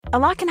A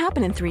lot can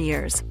happen in 3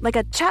 years, like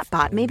a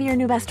chatbot may be your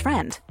new best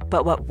friend.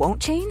 But what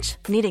won't change?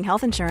 Needing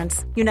health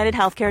insurance. United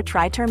Healthcare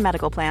Tri-Term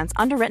Medical Plans,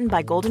 underwritten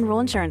by Golden Rule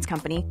Insurance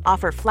Company,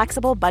 offer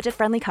flexible,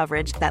 budget-friendly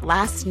coverage that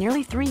lasts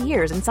nearly 3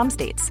 years in some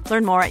states.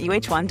 Learn more at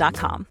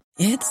uh1.com.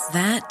 It's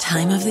that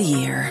time of the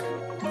year.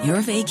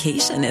 Your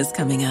vacation is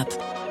coming up.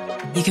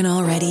 You can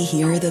already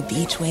hear the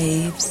beach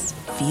waves,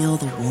 feel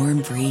the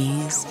warm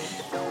breeze,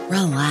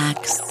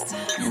 relax,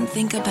 and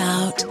think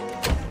about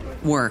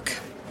work.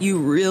 You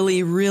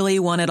really, really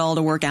want it all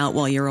to work out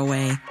while you're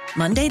away.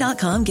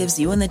 Monday.com gives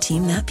you and the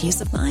team that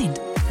peace of mind.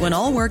 When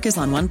all work is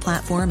on one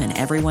platform and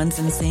everyone's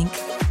in sync,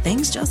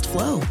 things just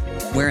flow.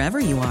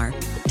 Wherever you are,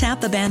 tap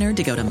the banner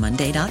to go to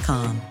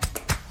Monday.com.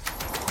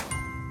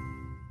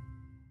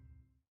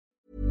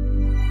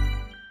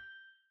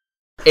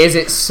 Is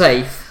it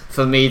safe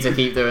for me to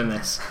keep doing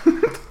this?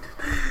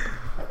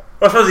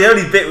 Well, I suppose the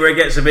only bit where it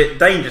gets a bit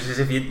dangerous is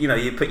if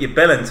you put your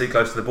bell too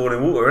close to the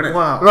boiling water, isn't it?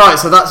 Wow. Right,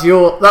 so that's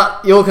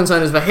your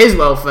concern is for his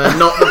welfare,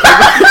 not the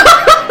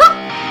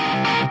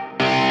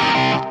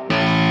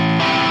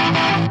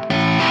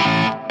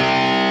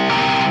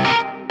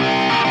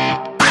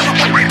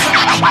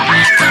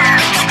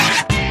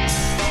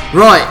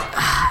Right,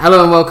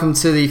 hello and welcome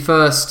to the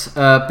first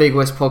Big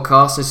West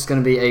podcast. This is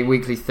going to be a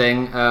weekly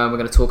thing. We're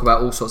going to talk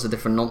about all sorts of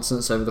different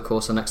nonsense over the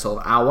course of the next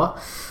sort of hour.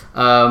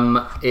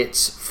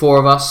 It's four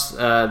of us.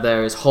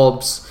 There is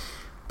Hobbs,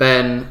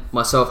 Ben,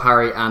 myself,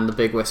 Harry, and the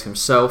Big West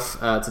himself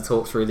to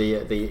talk through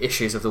the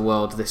issues of the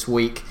world this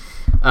week.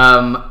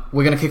 We're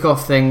going to kick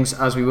off things,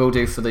 as we will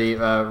do for the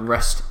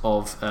rest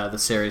of the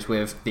series,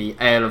 with the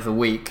Ale of the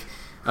Week.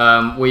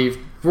 We've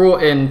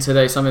brought in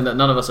today something that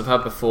none of us have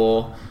had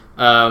before.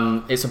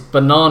 It's a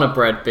banana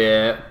bread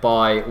beer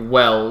by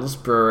Wells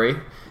Brewery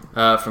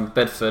from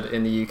Bedford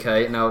in the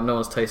UK. Now, no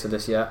one's tasted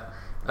this yet.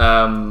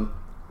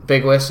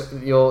 Big West,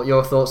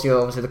 your thoughts? You're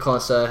obviously the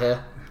connoisseur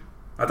here.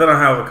 I don't know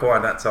how I've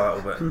acquired that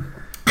title, but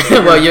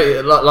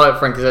well, like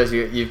Frankie says,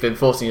 you've been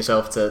forcing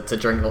yourself to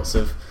drink lots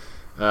of.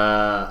 Well,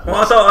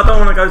 I don't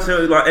want to go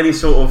to like any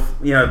sort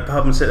of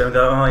pub and sit there and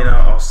go,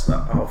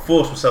 I'll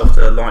force myself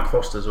to like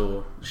Foster's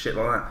or shit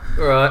like that.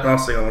 Right.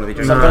 Last thing I want to be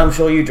drinking. Something I'm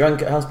sure you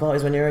drank at house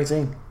parties when you were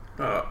 18.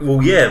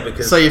 Well, yeah,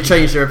 because... So you've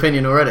changed your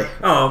opinion already?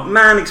 Oh,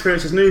 man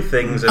experiences new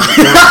things. And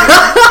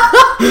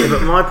yeah,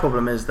 but my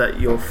problem is that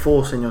you're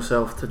forcing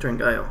yourself to drink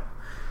ale.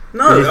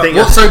 No,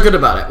 what's so good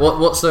about it?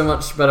 What's so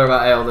much better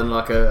about ale than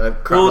like a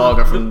crap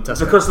lager from Tesco?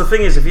 Because the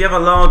thing is, if you have a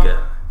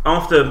lager,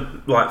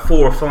 after like 4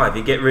 or 5,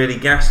 you get really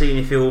gassy and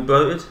you feel all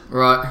bloated.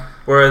 Right.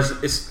 Whereas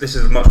this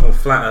is a much more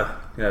flatter,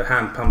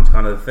 hand pumped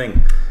kind of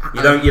thing.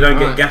 You don't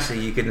get gassy.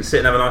 You can sit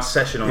and have a nice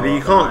session on. Yeah, but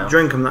you can't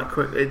drink them that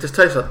quick. It just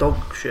tastes like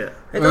dog shit.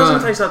 It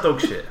doesn't taste like dog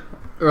shit.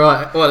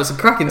 Right. Well, it's a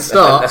cracking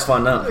start. Let's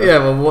find out. Yeah.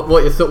 Well,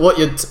 what your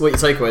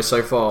takeaways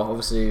so far?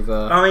 Obviously, you've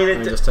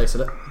just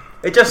tasted it.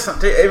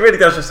 It really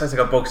does just taste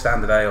like a bog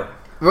standard ale.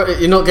 Right.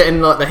 You're not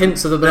getting like the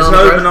hints of the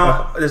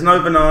banana. There's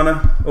no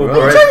banana or bread.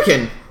 Are you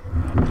joking?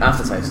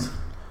 Aftertaste.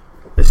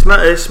 It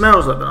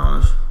smells like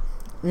bananas.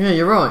 Yeah,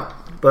 you're right.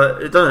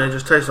 But it doesn't. It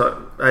just tastes like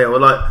ale.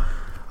 Like,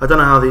 I don't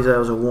know how these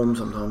ales are warm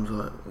sometimes.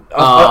 Like,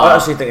 I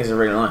actually think this is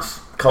really nice.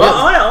 Cold.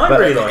 I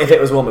really like it. If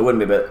it was warm, it wouldn't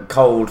be. But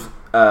cold,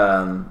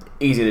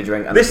 easy to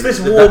drink. And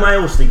this warm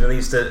ale thing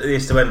needs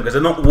to end because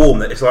they're not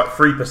warm. It's like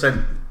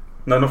 3%.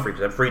 No, not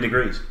 3%. 3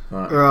 degrees.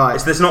 Right.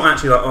 It's not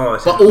actually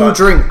like But all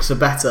drinks are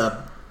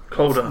better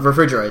colder,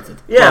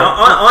 refrigerated. Yeah,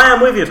 I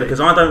am with you because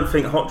I don't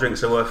think hot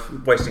drinks are worth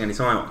wasting any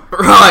time on.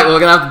 Right, we're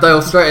gonna have to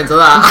delve straight into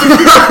that.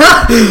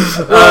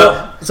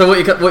 So what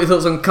are your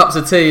thoughts on cups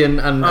of tea and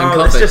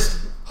coffee? It's just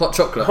hot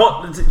chocolate.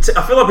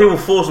 I feel like people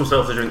force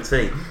themselves to drink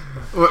tea.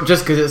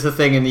 Just because it's a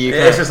thing in the UK.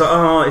 It's just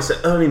like, it's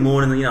early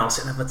morning, I'll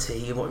sit and have my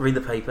tea, read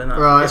the paper. No,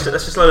 right.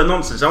 That's just a load of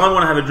nonsense. I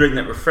want to have a drink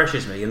that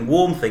refreshes me, and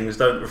warm things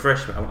don't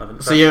refresh me.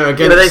 So you're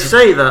against... But they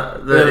say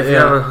that if you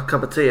have a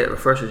cup of tea, it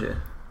refreshes you.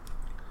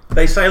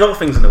 They say a lot of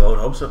things in the world,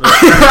 Hobbs.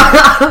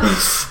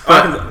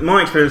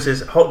 My experience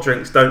is hot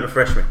drinks don't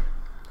refresh me.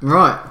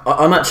 Right.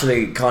 I'm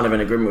actually kind of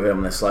in agreement with him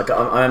on this. Like,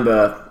 I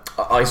remember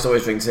I used to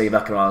always drink tea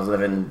back when I was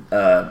living,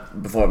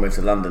 before I moved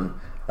to London.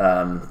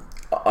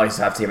 I used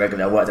to have tea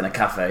regularly. I worked in a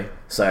cafe,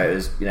 so it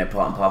was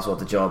part and parcel of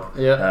the job.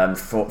 Yeah.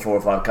 4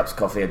 or 5 cups of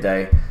coffee a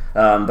day.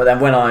 But then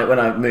when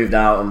I moved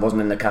out and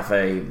wasn't in the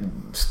cafe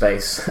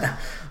space,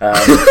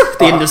 the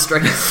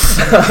industry,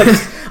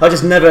 I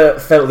just never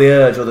felt the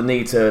urge or the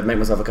need to make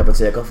myself a cup of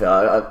tea or coffee.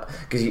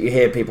 Because you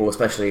hear people,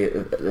 especially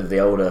of the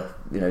older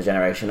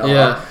generation.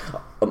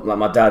 Like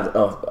my dad,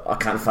 I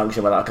can't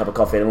function without a cup of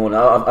coffee in the morning.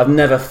 I've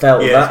never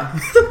felt that.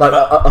 Like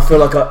I feel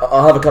like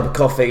I'll have a cup of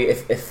coffee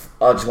if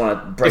I just want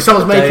to break. If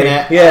someone's making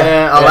it,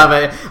 I'll have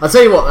it. I'll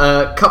tell you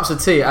what, cups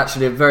of tea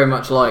actually are very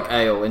much like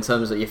ale in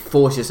terms that you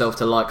force yourself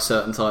to like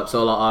certain types.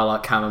 So I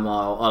like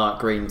chamomile, I like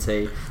green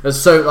tea.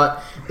 It's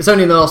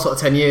only in the last sort of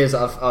 10 years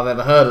that I've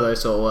ever heard of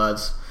those sort of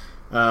words.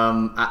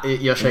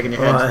 You're shaking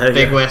your head,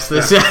 Big West.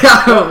 What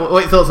are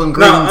your thoughts on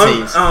green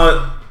teas?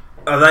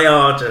 They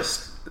are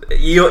just. Like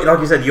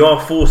you said, you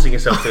are forcing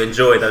yourself to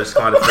enjoy those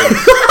kind of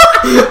things.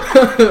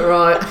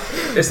 Right.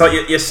 It's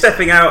like you're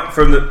stepping out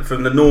from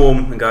the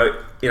norm and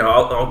go.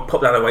 I'll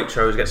pop down to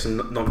Waitrose, get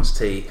some nonce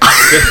tea.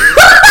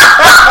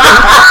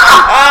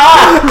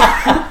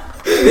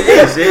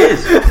 It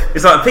is.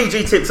 It's like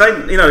PG tips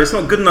ain't. It's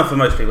not good enough for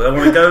most people. They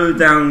want to go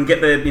down, and get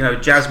their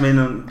jasmine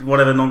and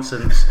whatever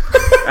nonsense.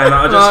 And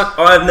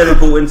I've never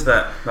bought into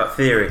that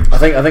theory. I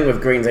think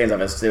with green teas, that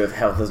has to do with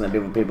health, doesn't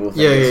it? People think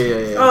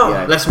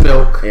Yeah. Less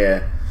milk.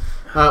 Yeah.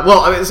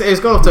 It's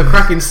got off to a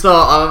cracking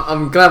start.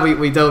 I'm glad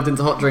we delved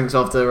into hot drinks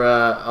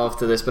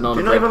after this banana. Do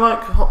you not even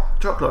like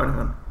hot chocolate or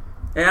anything?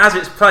 It has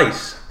its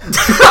place.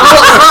 What's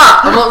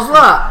that? And what's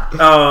that?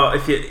 Oh,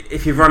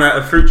 if you've run out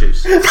of fruit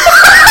juice.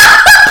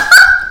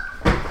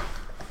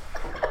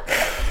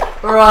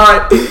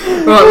 Right.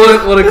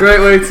 What a great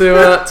way to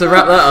wrap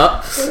that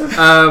up.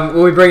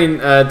 We'll be bringing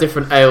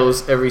different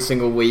ales every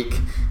single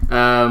week,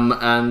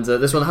 and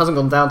this one hasn't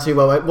gone down too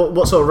well.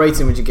 What sort of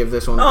rating would you give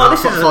this one?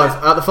 This is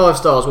out of 5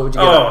 stars. What would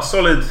you give? Oh,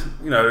 solid.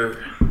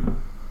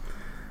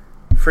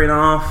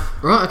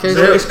 3.5. Right. Okay.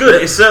 So it's good.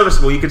 It's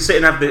serviceable. You could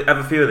sit and have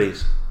a few of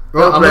these.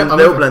 Right,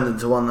 they'll blend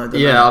into one though.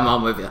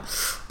 I'm with you.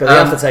 But the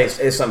aftertaste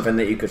is something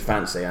that you could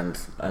fancy, and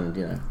I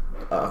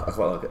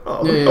quite like it.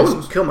 I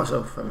wouldn't kill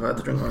myself if I had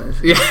to drink one of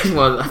these. Yeah,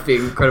 well, that'd be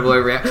an incredible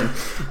overreaction.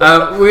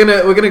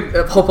 We're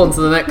gonna hop on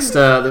to the next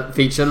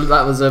feature.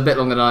 That was a bit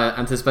longer than I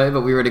anticipated,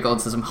 but we really got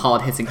onto some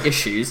hard hitting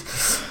issues,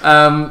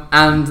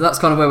 and that's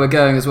kind of where we're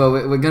going as well.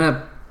 We're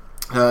gonna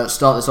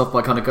start this off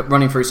by kind of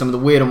running through some of the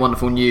weird and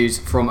wonderful news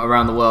from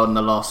around the world in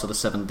the last sort of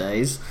 7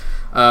 days.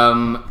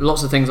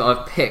 Lots of things that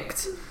I've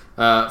picked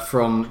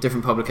from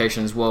different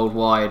publications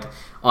worldwide.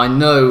 I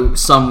know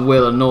some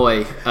will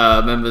annoy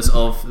members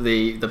of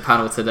the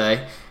panel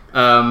today,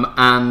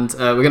 and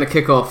we're going to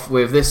kick off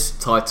with this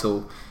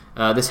title,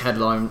 this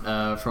headline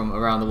from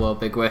around the world,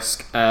 Big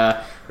Whisk.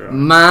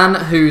 Man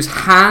whose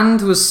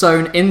hand was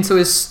sewn into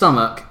his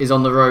stomach is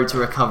on the road to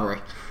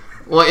recovery.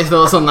 What are your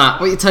thoughts on that?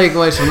 What are your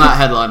takeaways from that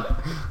headline?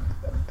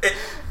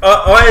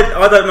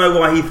 I don't know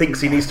why he thinks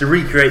he needs to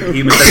recreate the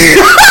human body.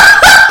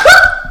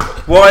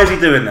 Why is he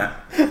doing that?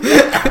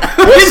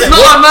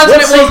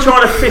 What's he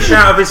trying to fish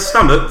out of his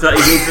stomach that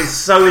he needs to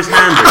sew his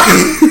hand in?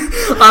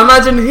 I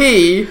imagine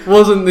he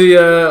wasn't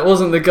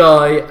the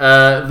guy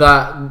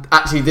that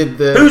actually did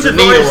the. Who's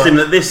advised him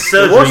that this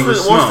surgery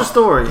was smart? What's the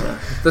story?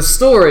 The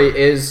story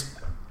is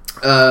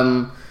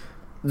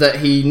that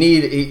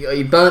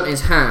he burnt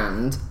his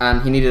hand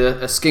and he needed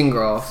a skin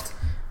graft,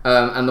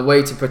 and the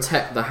way to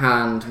protect the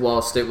hand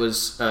whilst it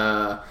was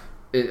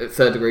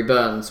 3rd degree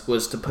burns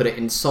was to put it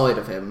inside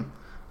of him.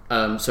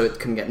 So it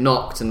can get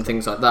knocked and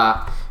things like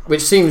that,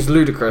 which seems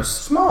ludicrous.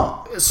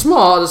 Smart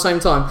at the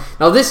same time.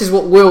 Now this is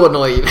what will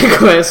annoy you,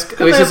 Big Whisk.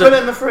 Can they put it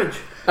in the fridge?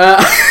 They're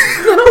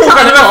not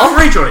cutting it off.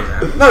 Fridge on his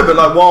hand? No, but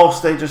like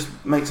whilst they just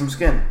make some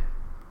skin.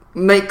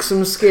 Make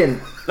some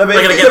skin. No, but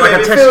they're going to get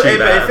like a test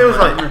tube. It feels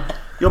like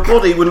your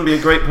body wouldn't be a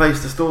great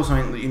place to store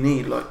something that you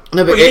need. Like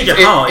no, but you need your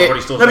heart. Your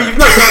body stores. No, but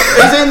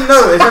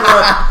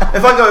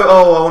if I go,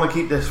 I want to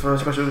keep this for a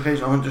special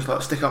occasion, I wouldn't just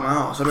like stick up my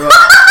arse. I'd be like.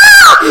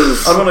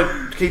 I want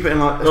to keep it in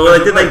like.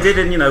 Well, they did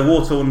in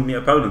war-torn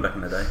Poland back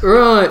in the day.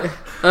 Right.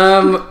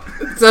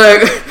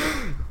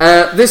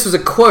 This was a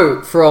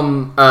quote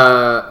from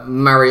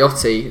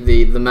Mariotti,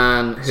 the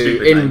man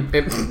who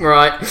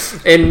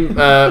in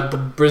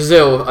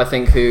Brazil, I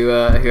think, who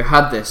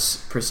had this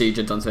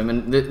procedure done to him,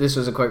 and this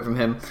was a quote from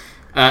him.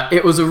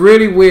 It was a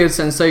really weird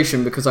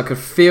sensation because I could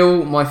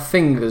feel my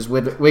fingers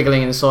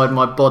wiggling inside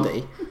my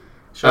body.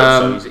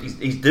 So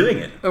he's doing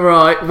it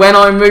right when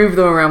I moved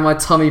them around. My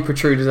tummy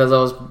protruded as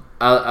I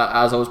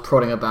was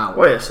prodding about.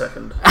 Wait a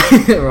second.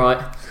 Right.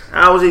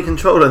 How was he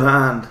controlling that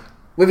hand?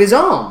 With his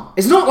arm.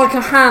 It's not like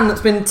a hand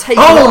that's been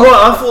taken. Oh off.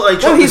 right, I thought they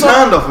chopped his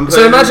hand off. And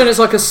so imagine it's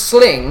like a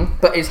sling,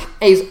 but his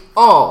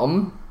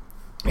arm,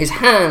 his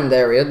hand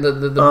area,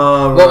 the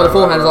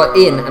forehand is like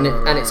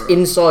and it's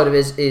inside of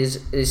his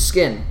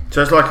skin.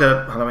 So it's like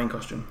a Halloween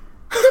costume.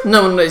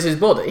 No, it's his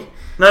body.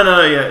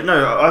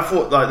 No. I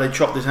thought like they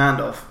chopped his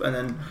hand off and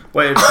then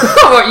waited.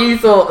 What you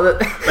thought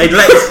that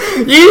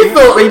you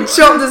thought they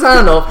chopped his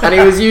hand off and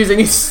he was using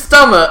his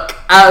stomach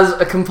as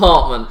a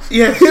compartment.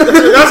 Yes,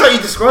 that's how you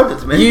described it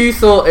to me. You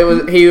thought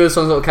he was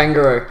some sort of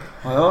kangaroo.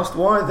 I asked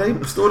why they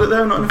stored it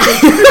there, not in the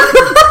fridge.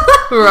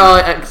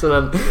 Right,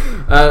 excellent.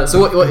 So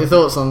what are your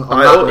thoughts on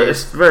that?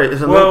 It's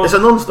a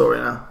non-story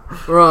now.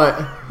 Right.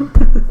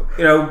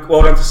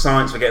 Well done to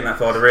science for getting that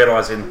far to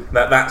realising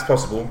that that's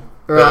possible.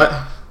 Right.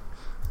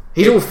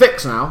 He's all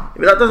fixed now.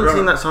 But that doesn't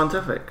seem that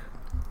scientific.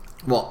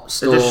 What?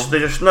 They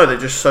just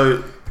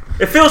so.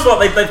 It feels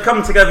like they've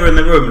come together in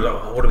the room and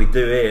like, what do we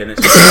do here? And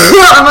it's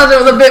I imagine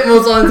it was a bit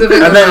more scientific.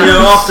 And then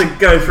after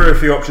going through a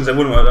few options that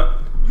wouldn't work,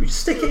 you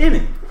stick it in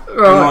him.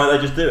 Right. And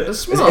they just do it.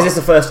 Is this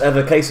the first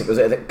ever case of it? Was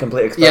it a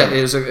complete experiment? Yeah,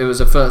 it was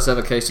a first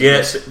ever case of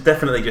Yes,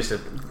 definitely just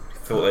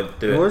thought they'd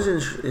do it. What was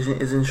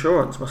his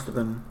insurance must have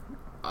been?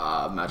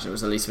 I imagine it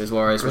was the least of his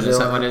worries when his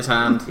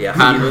hand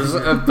was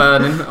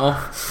burning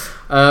off.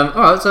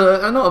 Alright,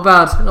 so not a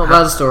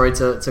bad story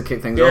to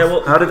kick things off.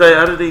 Well, how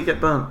did he get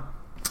burnt?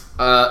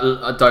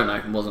 I don't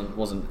know.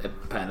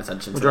 Wasn't paying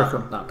attention to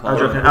that part. How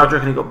do you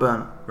reckon he got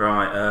burnt?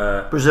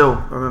 Right.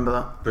 Brazil. I remember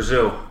that.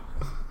 Brazil.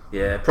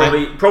 Yeah,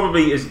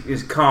 probably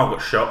his car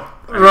got shot.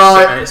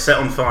 And it's set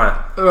on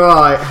fire.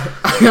 Right.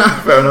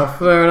 Fair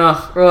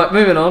enough. Right,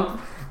 moving on.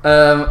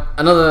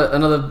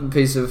 Another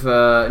piece of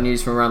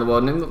news from around the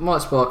world, and it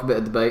might spark a bit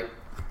of debate.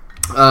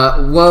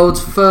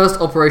 World's first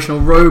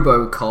operational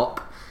RoboCop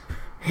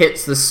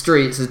hits the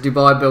streets as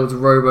Dubai builds a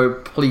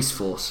robo police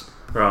force.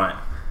 Right.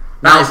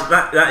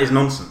 That is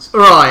nonsense.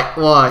 Right.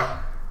 Why?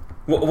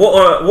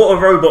 What are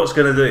robots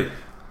going to do?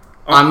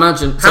 I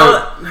imagine.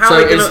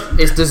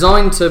 It's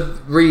designed to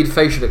read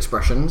facial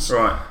expressions.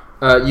 Right.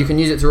 You can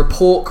use it to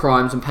report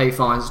crimes and pay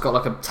fines. It's got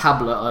like a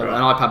tablet,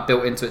 an iPad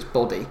built into its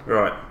body.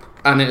 Right.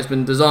 And it's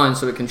been designed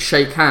so it can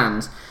shake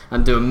hands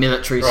and do a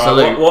military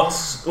salute.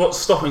 What's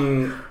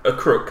stopping a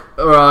crook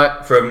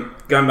from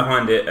going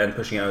behind it and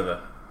pushing it over?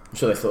 I'm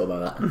sure they thought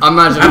about that. I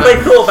imagine. Have they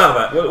thought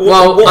about that?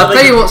 I'll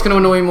tell you what's going to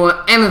annoy me more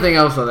than anything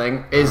else, I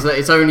think, is that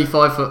it's only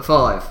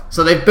 5'5".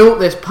 So they've built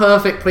this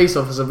perfect police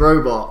officer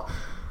robot,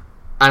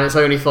 and it's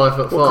only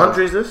 5'5". What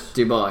country is this?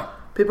 Dubai.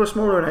 People are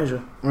smaller in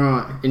Asia.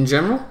 Right. In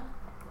general?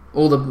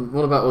 What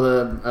about all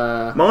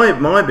the...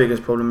 My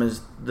biggest problem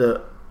is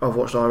that I've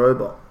watched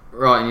iRobot.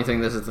 Right, and you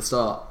think this is the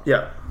start?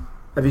 Yeah.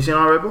 Have you seen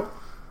iRobot?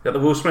 Yeah, the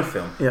Will Smith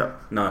film? Yeah.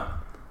 No.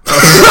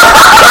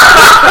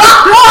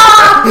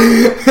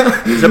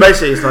 So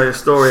basically, it's like a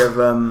story of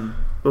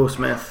Will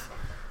Smith.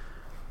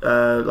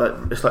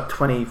 It's like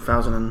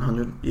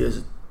 20,100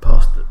 years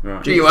past.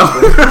 Right.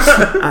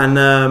 And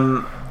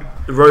the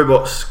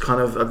robots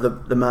kind of are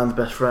the man's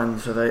best friend.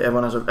 So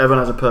everyone has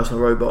a personal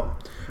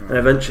robot, and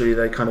eventually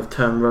they kind of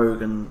turn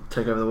rogue and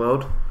take over the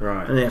world.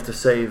 Right. And they have to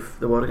save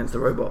the world against the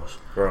robots.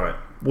 Right.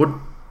 What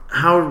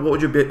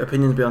would your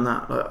opinions be on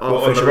that? Like,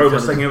 on the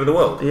robots taking over the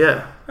world?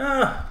 Yeah.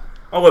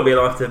 I won't be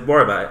alive to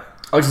worry about it.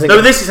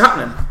 No, this is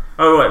happening.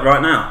 Oh,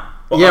 right now.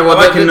 Well, yeah, well,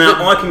 I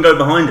can go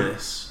behind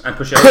this and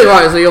push it over.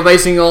 Right, so you're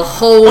basing your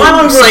whole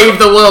save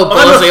the world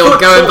policy on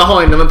going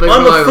behind them and pushing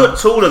them over. I'm a foot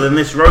taller than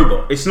this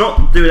robot. It's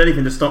not doing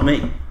anything to stop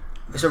me.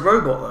 It's a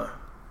robot, though.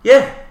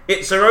 Yeah,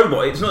 it's a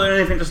robot. It's not doing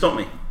anything to stop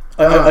me.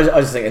 I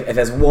just think if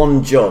there's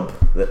one job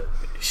that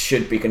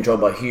should be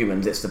controlled by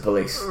humans, it's the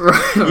police.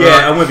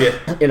 Yeah, I'm with you.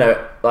 You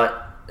know, like,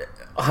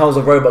 how's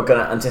a robot going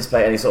to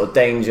anticipate any sort of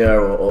danger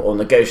or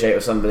negotiate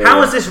with somebody?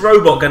 How is this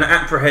robot going to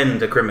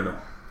apprehend a criminal?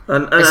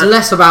 It's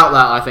less about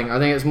that, I think. I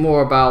think it's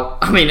more about...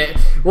 I mean,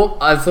 what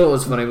I thought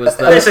was funny was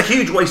that... It's a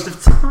huge waste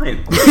of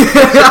time.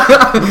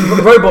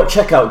 Robot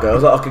checkout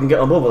girls, I can get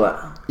on board with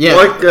that. Yeah.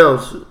 White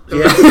girls.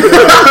 Yeah.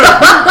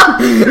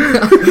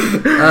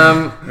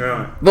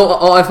 But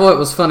what I thought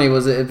was funny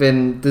was it had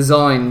been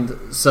designed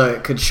so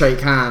it could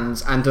shake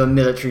hands and do a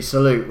military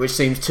salute, which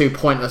seems two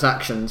pointless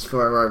actions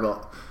for a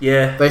robot.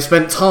 Yeah. They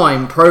spent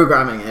time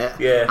programming it,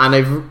 and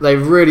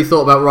they've really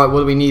thought about, right, what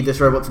do we need this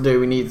robot to do?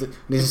 We need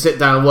to sit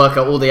down and work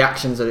out all the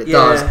actions that it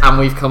does, and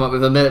we've come up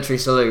with a military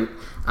salute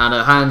and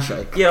a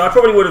handshake. Yeah, I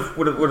probably would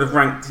have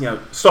ranked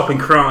stopping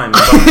crime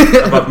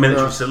above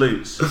military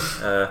salutes.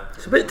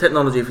 It's a bit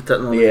technology for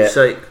technology's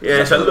sake.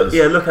 Yeah,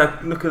 look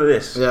at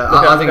this. Yeah,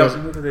 I think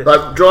look at this.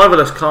 Like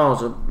driverless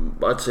cars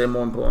I'd say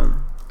more important.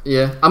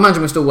 Yeah, I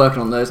imagine we're still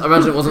working on those. I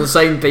imagine it wasn't the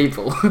same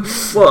people.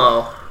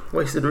 Well,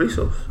 wasted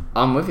resource.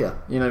 I'm with you.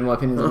 You know my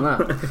opinions on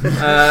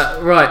that.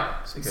 Right.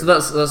 So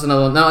that's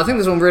another one. Now I think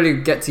this one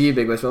really get to you,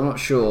 Big West, but I'm not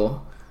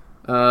sure.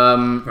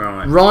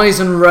 Right. Rise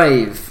and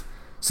rave.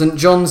 St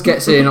John's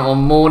gets in on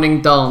morning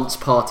dance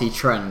party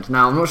trend.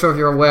 Now I'm not sure if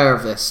you're aware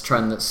of this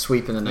trend that's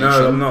sweeping the nation.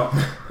 No, I'm not.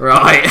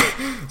 Right.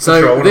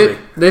 So sure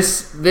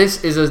this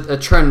is a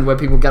trend where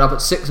people get up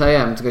at 6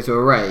 a.m. to go to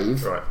a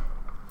rave. Right.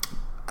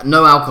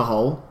 No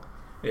alcohol.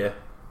 Yeah.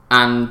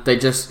 And they're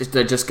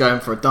just going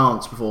for a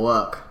dance before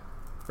work.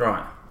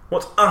 Right.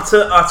 What's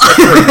utter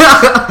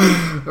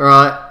truth?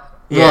 Right.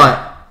 Yeah. Right.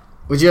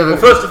 Would you ever?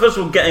 Well, first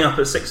of all, getting up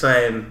at 6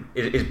 a.m.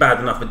 is bad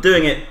enough, but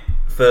doing it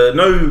for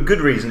no good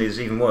reason is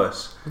even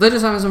worse. They're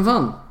just having some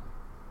fun.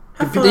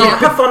 Have fun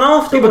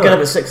after. People work. get up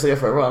at 6 to go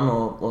for a run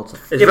or but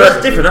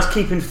that's different. That's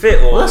keeping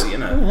fit, or That's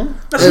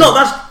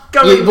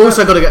going. You've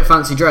also got to get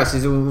fancy dress.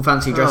 It's all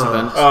fancy dress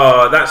events.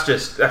 Oh,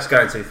 that's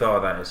going too far.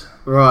 That is.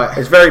 Right.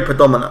 It's very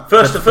predominant.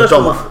 First of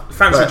all,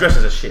 fancy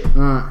dresses are shit.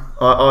 Right.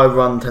 I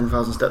run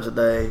 10,000 steps a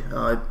day.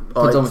 I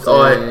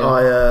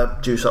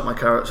juice up my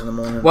carrots in the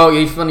morning. Well,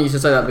 it's funny you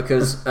should say that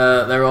because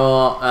there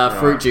are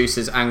fruit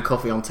juices and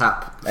coffee on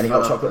tap. Any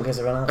hot chocolate in case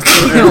I run out?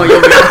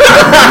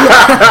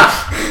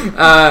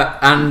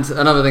 And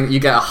another thing, you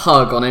get a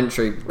hug on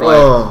entry. Right?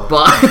 Oh.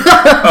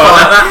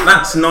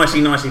 That's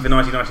nicey for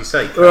nicey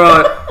sake.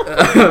 Right.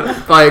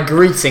 By a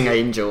greeting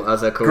angel,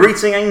 as they're called.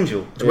 Greeting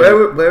angel. Yeah.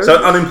 Where is so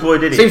this?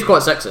 Unemployed idiot. Seems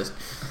quite sexist.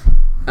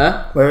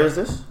 Where is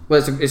this?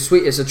 Well,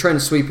 it's a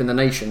trend sweeping the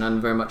nation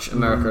and very much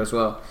America as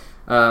well.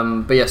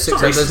 But yeah,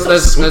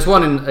 there's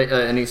one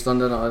in East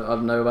London I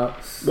know about.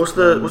 What's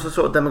the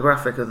sort of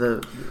demographic of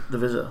the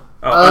visitor?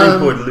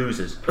 Unemployed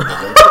losers. They're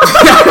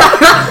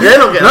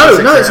not getting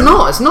No, it's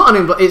not. It's not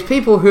unemployed. It's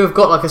people who have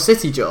got like a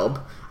city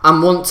job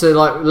and want to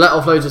like let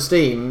off loads of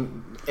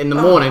steam in the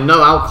morning,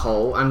 no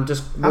alcohol, and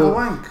just have a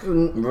wank.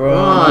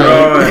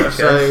 Right. Okay.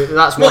 So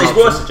that's not his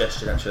worst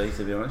suggestion, actually,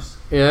 to be honest.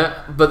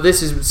 Yeah, but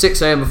this is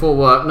 6 a.m. before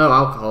work, no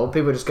alcohol.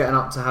 People are just getting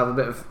up to have a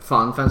bit of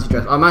fun, fancy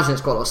dress. I imagine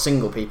it's quite a lot of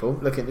single people.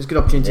 Look, it's a good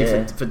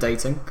opportunity for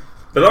dating.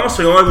 The last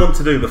thing I want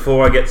to do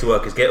before I get to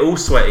work is get all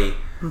sweaty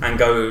and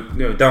go,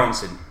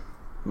 dancing.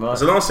 Right.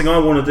 That's the last thing I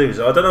want to do.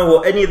 So I don't know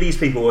what any of these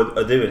people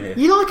are doing here.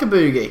 You like a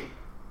boogie?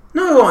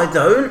 No, I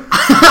don't.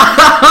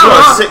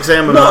 Not at 6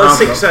 a.m. Not at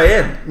 6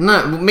 a.m.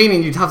 No,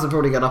 meaning you'd have to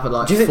probably get up at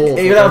like 4.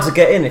 Are you allowed to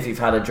get in if you've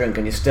had a drink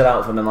and you're still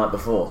out from the night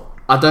before?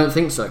 I don't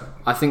think so.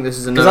 I think this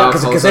is a no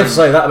alcohol Because if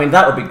so, that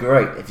would be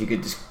great if you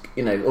could just,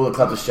 all the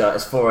clubs are shut.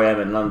 It's 4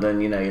 a.m. in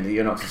London.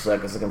 You're not just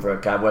looking for a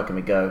cab. Where can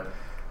we go?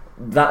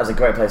 That is a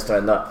great place to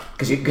end up.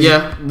 The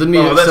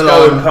music's let's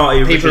go and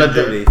party. People are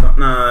doing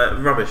no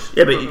rubbish.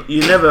 Yeah, but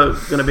you're never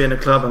going to be in a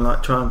club and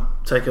like try and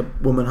take a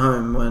woman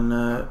home when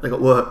they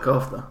got work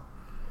after.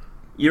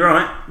 You're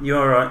right.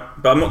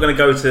 But I'm not going to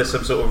go to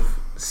some sort of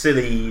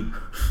silly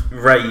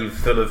rave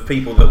full of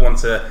people that want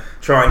to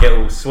try and get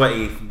all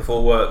sweaty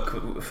before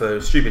work for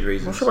stupid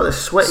reasons. I'm sure about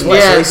this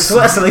sweaty.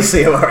 Sweats at least.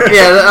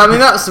 Yeah, I mean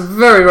that's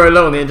very, very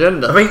low on the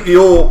agenda. I think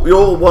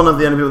you're one of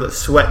the only people that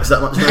sweats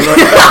that much.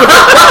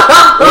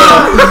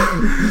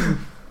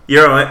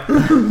 You're right.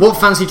 What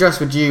fancy dress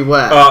would you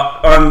wear?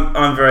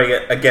 I'm very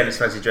against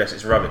fancy dress.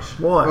 It's rubbish.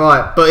 Why?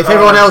 Right, but if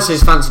everyone else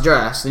is fancy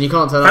dress, then you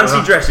can't tell.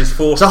 Fancy dress is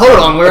forced. So hold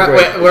on, we're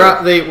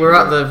at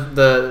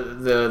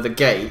the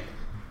gate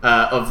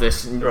of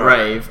this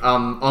rave.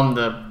 I'm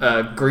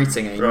the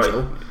greeting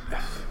angel.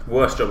 Right.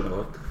 Worst job in the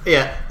world.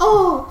 Yeah.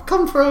 Oh,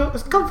 come for a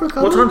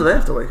cuddle. What time do they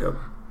have to wake up?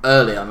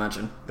 Early, I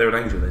imagine. They're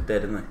an angel. They're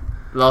dead, aren't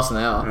they? Last thing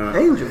they are.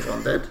 Angels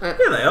aren't dead. Yeah,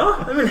 they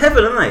are. They're in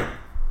heaven, aren't they?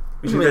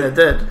 What do you mean they're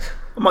dead?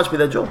 What must be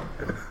their job?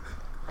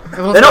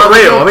 Everyone's they're not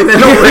real. I mean, they're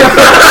not real.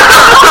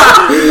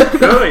 I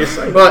know what you're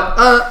saying. Right.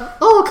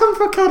 Come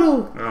for a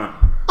cuddle. Right.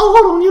 Oh,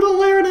 hold on. You're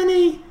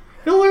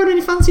not wearing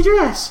any fancy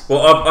dress.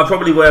 Well, I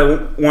probably wear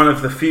one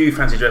of the few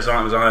fancy dress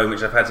items I own,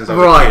 which I've had since I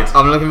was a kid.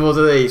 I'm looking forward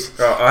to these.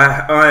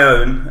 Right, I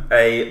own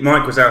a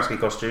Mike Wazowski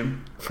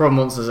costume from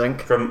Monsters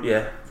Inc. From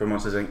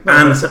Monsters Inc.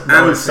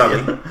 And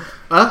Sully.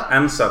 Huh?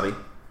 And Sully.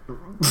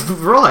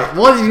 Right.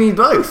 Why did you need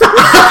both?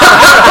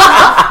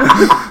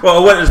 Well,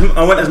 I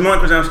went as Mike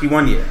Wazowski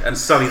one year and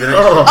Sully the next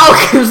year.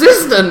 Oh,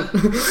 consistent.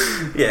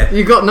 Yeah.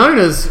 You got known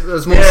as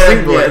Monsters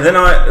Inc. boy. Yeah. Then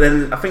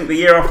I think the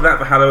year after that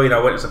for Halloween I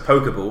went as a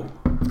Pokeball.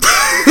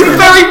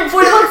 Very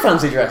like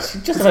fancy dress.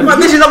 This is like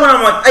when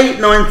I'm like 8,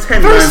 9,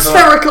 10. Very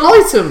spherical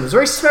items.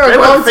 Very spherical They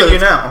won't items. fit you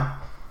now.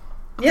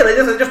 Yeah, they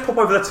just pop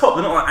over the top.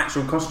 They're not like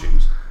actual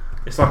costumes.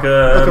 It's like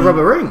a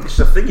rubber ring. It's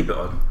just a thing you put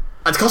on.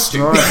 A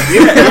costume. Right.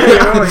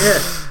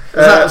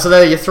 Yeah. So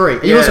there are your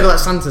 3. You also got that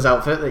Santa's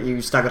outfit that you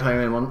staggered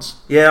home in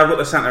once. Yeah, I've got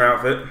the Santa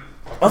outfit.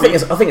 I think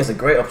it's a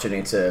great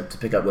opportunity to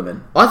pick up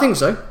women. I think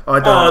so. I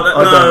don't.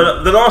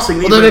 No, the last thing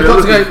these they're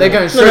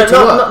going straight to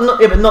work.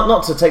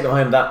 Not to take them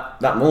home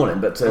that morning,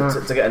 but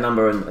to get a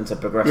number and to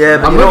progress. Yeah,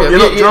 but you're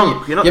not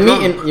drunk.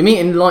 You're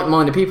meeting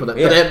like-minded people. But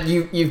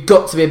you've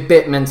got to be a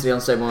bit mentally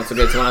unstable to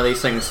go to one of these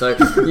things. So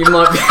you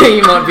might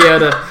be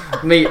able to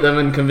meet them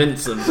and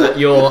convince them that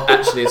you're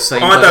actually the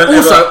same.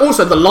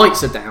 Also, the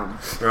lights are down,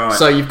 right?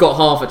 So you've got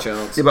half a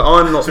chance. Yeah, but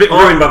I'm not. It's a bit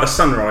ruined by the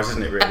sunrise,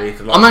 isn't it? Really?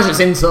 I imagine it's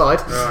inside.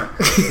 Right.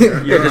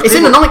 It's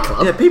in a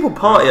nightclub. Yeah, people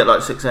party at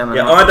like 6 a.m.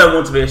 Yeah, I don't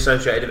want to be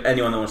associated with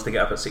anyone that wants to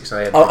get up at 6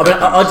 a.m.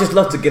 I'd just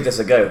love to give this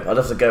a go. I'd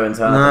love to go and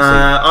turn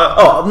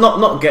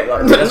not get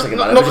like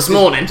not this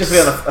morning. Just be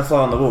on a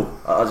fly on the wall.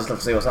 I'd just love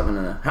to see what's happening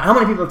in there. How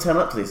many people turn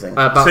up to these things?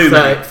 About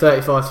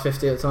 35 to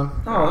 50 at a time.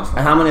 Oh, that's and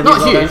how many? Of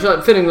not these huge.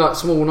 Like filling like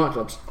small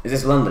nightclubs. Is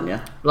this London?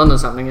 Yeah.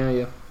 London's happening.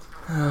 Yeah.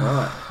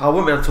 Right. I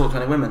wouldn't be able to talk to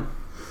any women.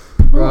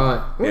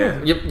 Right. Yeah.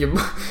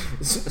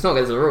 It's not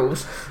against the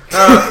rules.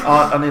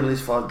 I need at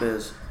least 5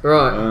 beers.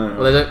 Right.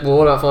 Well, they don't. Well,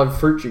 what about 5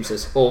 fruit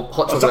juices or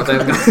hot chocolate? They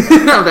haven't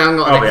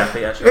got I'll any. be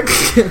happy actually.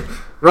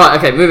 Right.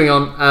 Okay. Moving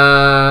on.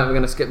 We're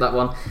going to skip that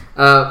one.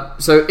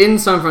 So in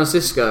San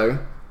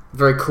Francisco,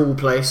 very cool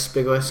place,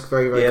 Big West.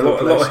 Very cool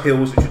place. A lot of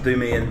hills, which would do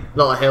me in. A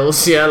lot of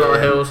hills. Yeah, a lot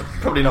of hills.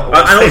 Probably not.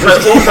 And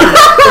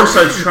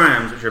also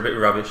trams, which are a bit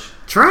rubbish.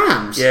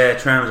 Trams. Yeah,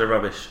 trams are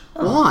rubbish.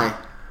 Why?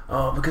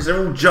 Oh, because they're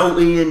all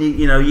jolty and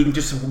you can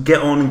just get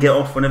on and get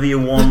off whenever you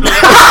want. That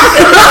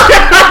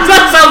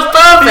sounds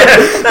perfect.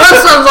 Yeah. That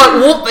sounds like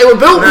what they were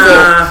built for.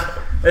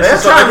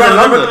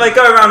 They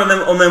go around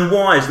on them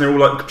wires and they're all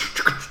like,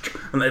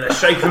 and they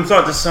shake from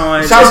side to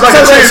side. Sounds like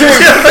tubes.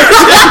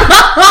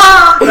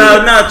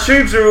 No,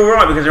 tubes are all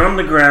right because they're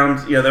underground.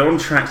 They're on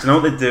tracks. They know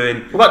what they're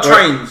doing. What about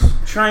trains?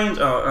 Trains.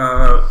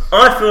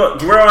 I feel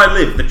like where I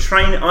live, the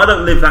train. I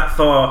don't live that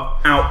far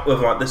out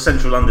of like the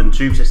central London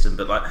tube system,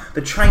 but like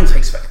the train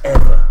takes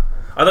forever.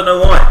 I don't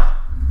know why.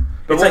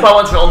 But what about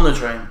once you're on the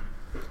train?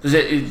 Does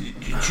it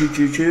choo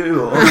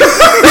or?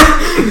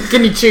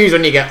 Can you choose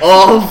when you get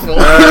off?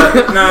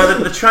 No,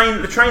 the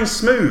train's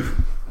smooth.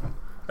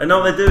 They know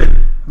what they're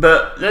doing.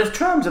 But there's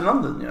trams in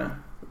London, yeah.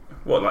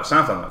 What, like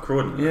Southampton, like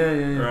Croydon?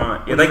 Yeah.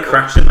 Right. Yeah, they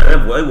crashed it. They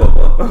were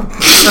well.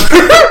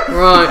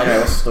 Right. Anyway,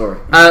 what's the story?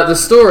 The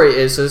story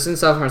is, so it's in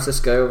San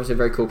Francisco, obviously a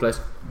very cool place.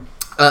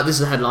 This is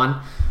the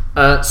headline.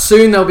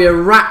 Soon there'll be a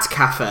rat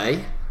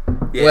cafe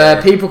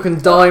where people can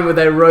dine with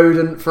their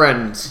rodent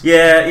friends.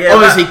 Yeah.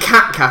 Obviously,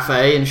 cat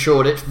cafe in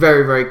Shoreditch,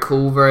 very, very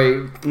cool.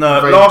 Sorry,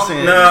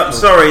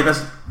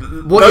 those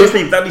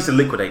people that needs to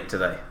liquidate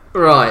today.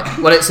 Right.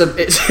 Well, it's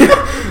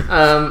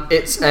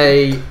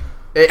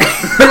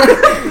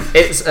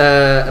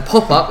a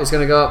pop-up. It's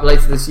going to go up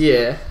later this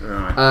year,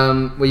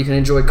 right. Where you can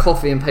enjoy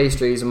coffee and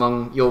pastries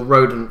among your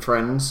rodent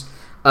friends.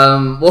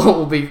 What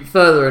will be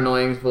further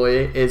annoying for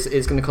you is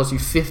it's going to cost you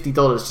 $50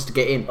 just to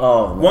get in.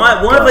 Oh,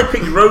 why have they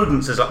picked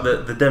rodents as like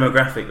the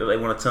demographic that they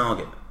want to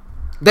target?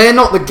 They're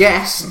not the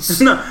guests.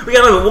 No, but why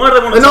do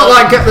they want to?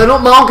 They're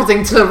not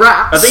marketing to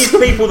rats. Are these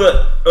people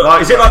that?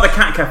 Is it like the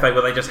cat cafe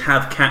where they just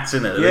have cats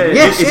in it?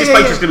 Yes. Is this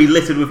place just going to be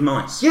littered with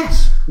mice?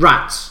 Yes,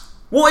 rats.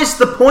 What is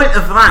the point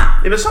of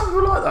that? Yeah, but some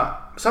people like that.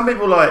 Some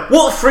people like...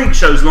 What freak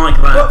shows like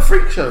that? What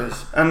freak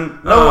shows?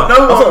 And no one... The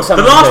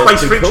last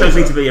place freak shows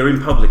need to be are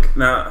in public.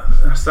 Now,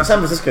 San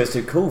Francisco is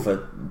too cool for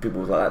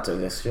people like that to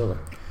exist, surely.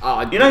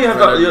 You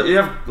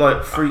have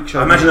like freak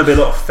shows. I imagine there'll be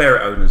a lot of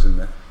ferret owners in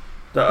there.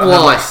 That have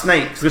like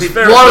snakes. Why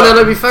would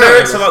there be ferrets?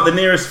 Ferrets are like the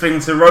nearest thing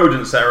to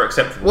rodents that are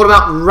acceptable. What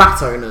about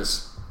rat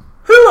owners?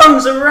 Who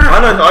owns a rat?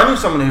 I knew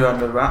someone who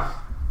owned a rat.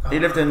 He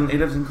lived in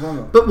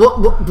Cornwall. But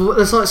what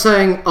it's like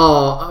saying,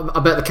 I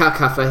bet the cat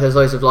cafe has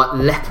loads of like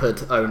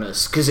leopard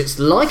owners because it's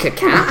like a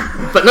cat,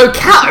 but no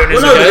cat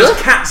owners. Well, no,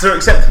 because cats are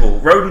acceptable.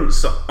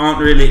 Rodents aren't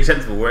really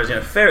acceptable. Whereas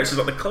ferrets is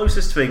like the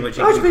closest thing which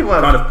you can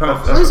kind of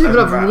pass. Those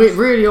people have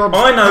really odd.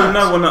 I know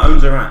no one that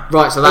owns a rat.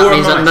 Right, so that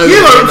means that no.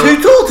 You own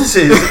 2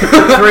 tortoises.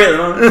 3 of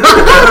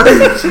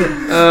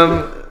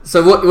them.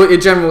 So what are your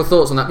general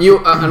thoughts on that?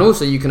 And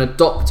also you can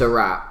adopt a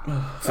rat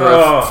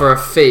for a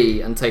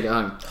fee and take it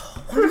home.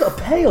 Why have you got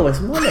to pay all this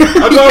money? I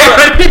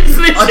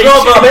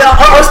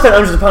spent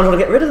hundreds of pounds trying to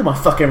get rid of my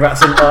fucking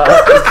rats and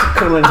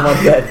coming into my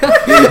bed.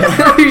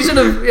 You should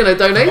have,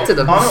 donated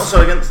them. I'm not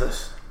so against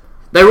this.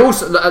 They're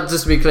also,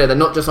 just to be clear, they're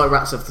not just like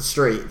rats off the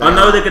street. I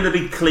know they're going to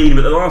be clean,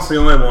 but the last thing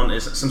I want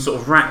is some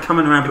sort of rat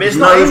coming around. But it's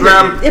not even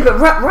round. Yeah, but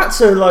rats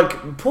are like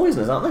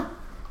poisonous, aren't they?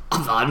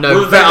 I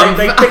know. Well,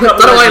 they pick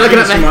up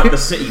from like the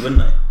city,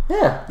 wouldn't they?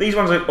 Yeah. These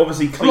ones are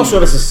obviously clean. I'm not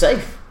sure this is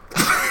safe.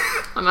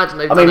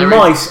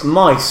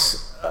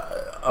 Mice.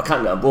 I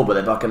can't get on board with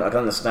it, but I can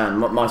understand.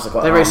 Mice are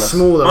quite They're very harmless.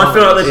 small though. I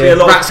feel like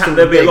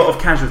there'll be a lot of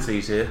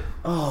casualties here.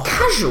 Oh,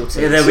 casualties?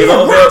 Yeah, there'll be a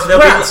lot of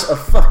rats are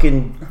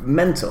fucking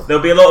mental.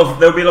 There'll be a lot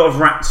of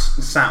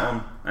rats sat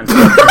on and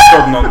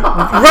trodden on.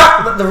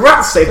 The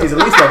rat safety is the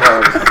least of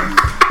worries.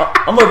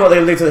 I'm worried what they're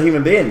going to do to the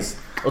human beings.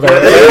 Although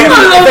if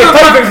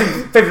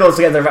they pay $50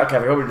 to get their rat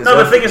cafe, probably no,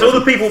 the thing is, all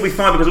the people will be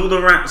fine because all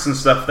the rats and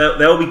stuff,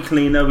 they'll be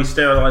clean, they'll be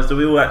sterilised,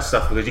 there'll be all that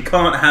stuff because you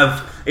can't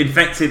have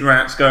infected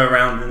rats go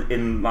around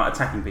in like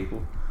attacking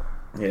people.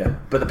 Yeah,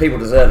 but the people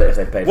deserve it if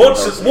they pay.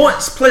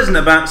 What's pleasant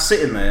about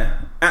sitting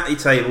there at the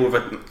table with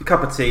a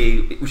cup of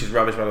tea, which is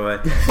rubbish by the way,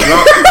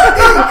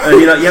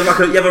 and you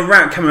have a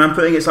rat coming around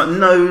putting its like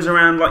nose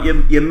around like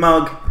your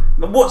mug.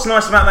 But what's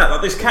nice about that,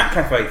 like this cat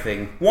cafe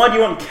thing? Why do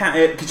you want cat?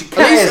 Because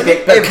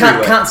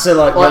cats are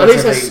like. Well, at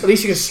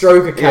least you can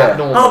stroke a cat.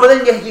 Yeah. Oh, but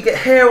then you get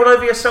hair all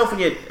over yourself, and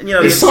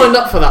you signed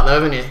up for that though,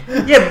 haven't you?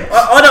 Yeah,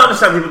 I don't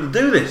understand people that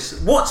do this.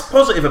 What's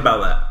positive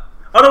about that?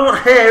 I don't want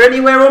hair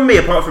anywhere on me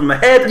apart from my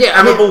head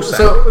and my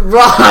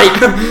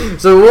ballsack.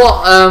 So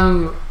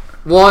what?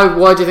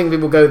 Why do you think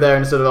people go there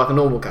instead of like a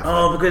normal cafe?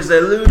 Oh, because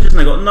they're losers and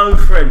they've got no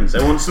friends.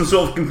 They want some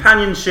sort of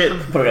companionship,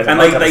 and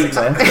they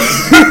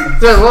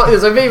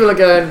so people are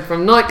going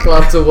from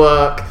nightclub to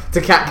work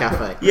to cat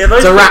cafe. Yeah,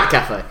 to rat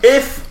cafe.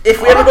 If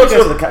we ever got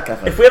to the cat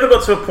cafe, if we ever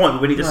got to a point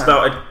where we need to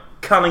start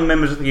culling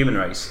members of the human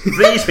race,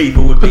 these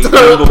people would be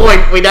number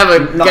one. We never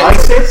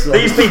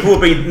These people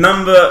would be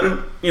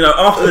number,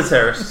 after the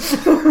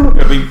terrorists,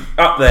 would be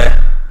up there.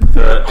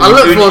 I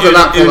look forward to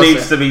that. Who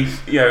needs to be,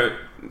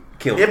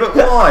 killed. Yeah, but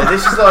why?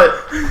 This is like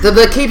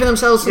they're keeping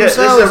themselves to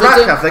themselves. This is a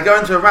rat cafe. They go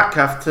into a rat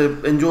cafe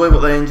to enjoy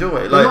what they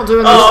enjoy. Like, they're not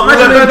doing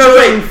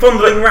imagine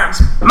fondling rats.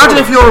 Imagine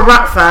if you're a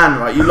rat fan,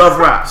 right? You love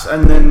rats,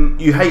 and then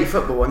you hate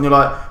football, and you're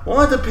like,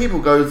 why do people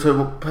go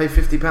to pay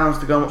 £50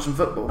 to go and watch some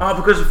football? Oh,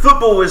 because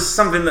football is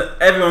something that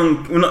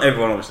not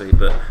everyone obviously,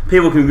 but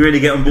people can really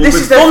get on board. This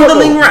with is their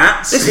fondling football.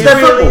 Rats. This is their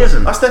really football.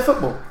 Isn't. That's their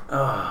football.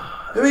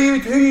 Who are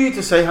you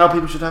to say how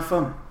people should have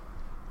fun?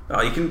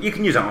 Oh, you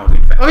can use that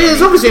argument.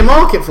 There's obviously a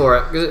market for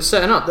it because it's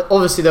setting up.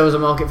 Obviously, there was a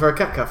market for a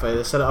cat cafe.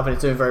 They set it up and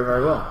it's doing very,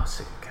 very well.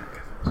 Sick cat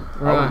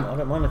cafes. Right. I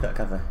don't mind a cat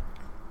cafe.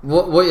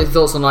 What are your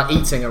thoughts on like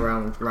eating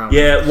around?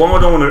 Yeah, well, I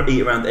don't want to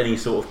eat around any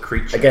sort of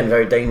creature. Again,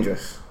 very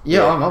dangerous.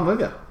 Yeah, I'm with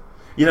you.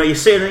 You're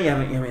sitting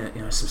there, you're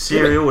having some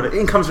cereal.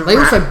 In comes a rat.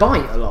 They also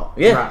bite a lot.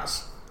 Yeah,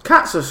 rats.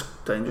 Cats are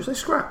dangerous. They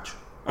scratch.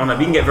 Oh no, but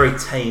you can get very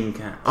tame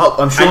cats. Oh,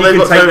 I'm sure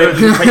you can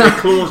take their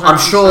claws. I'm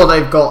sure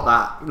they've got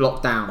that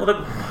locked down.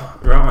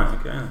 Right,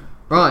 okay.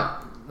 Right,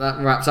 that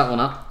wraps that one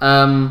up.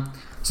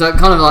 So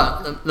kind of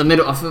like the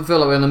middle. I feel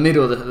like we're in the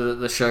middle of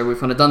the show. We've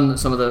kind of done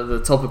some of the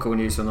topical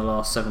news from the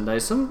last 7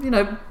 days. Some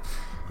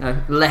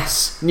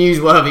less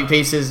newsworthy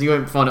pieces. You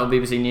won't find it on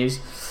BBC News.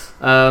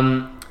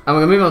 And we're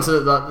going to move on to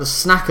the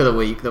snack of the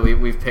week that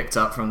we've picked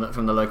up from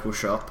the local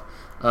shop.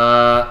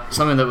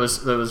 Something that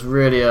was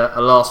really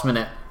a last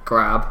minute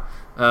grab.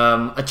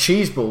 A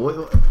cheese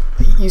ball.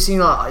 You seem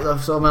like the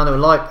sort of man that would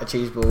like a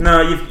cheese ball.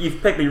 No,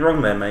 you've pegged me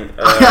wrong there, mate.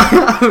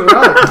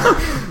 Right.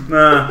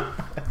 No,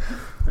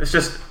 it's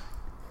just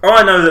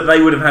I know that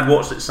they would have had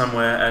watched it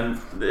somewhere, and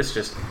it's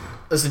just.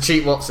 It's a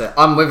cheap What's-It.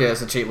 I'm with you.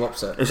 It's a cheap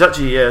What's-It. It's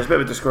actually it's a bit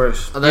of a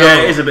disgrace. It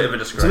is a bit of a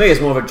disgrace. To me, it's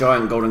more of a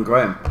giant golden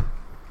graham.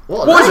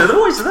 What is it?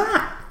 What is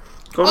that?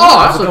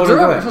 That's a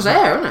golden. It's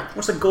air, isn't it?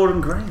 What's a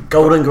golden graham?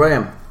 Golden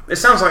graham. It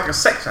sounds like a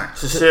sex act.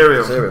 It's a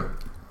cereal.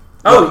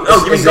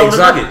 Oh, you mean golden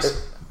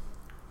nuggets?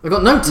 We've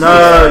got no teeth.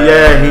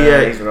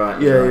 He's right.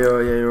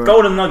 You're right.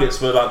 Golden nuggets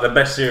were like the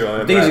best cereal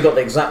I've ever These had. have got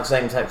the exact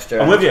same texture.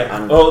 I'm with you.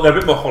 Oh, they're a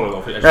bit more hollow.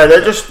 I think. Yeah,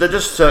 they're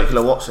just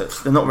circular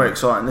What's-Its. They're not very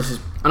exciting. This is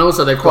And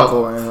also they've quite got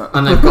boring, isn't it?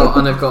 and they've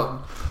got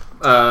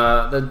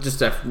they're just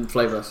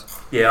flavourless.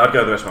 Yeah, I'd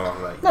go the rest of my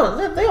life with that.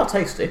 No, they are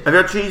tasty. Have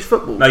you had cheese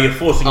football? No, you're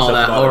forcing yourself.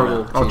 They're to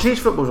horrible. Oh, cheese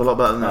football's a lot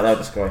better than No, that. they're a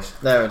disgrace.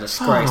 They're a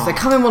disgrace. They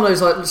come in one of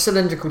those like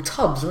cylindrical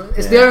tubs.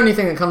 It's the only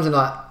thing that comes in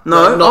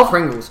not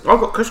Pringles. I've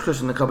got couscous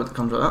in the cupboard that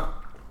comes like that.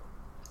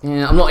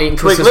 Yeah, I'm not eating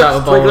couscous out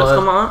of a bowl. Twiglets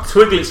come like that.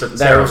 Twiglets.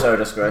 They're also a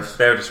disgrace.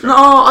 They're a disgrace. No,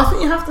 I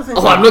think you have to think.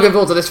 I'm looking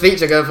forward to this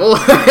feature going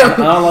forward.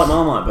 And I like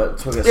Marmite, but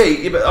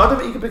Twiglets. Yeah, but I don't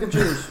think you can pick and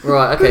choose.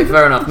 Right. Okay.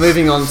 Fair enough.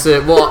 Moving on to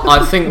what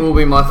I think will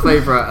be my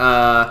favourite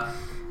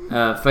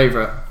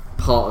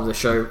part of the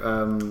show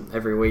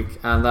every week,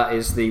 and that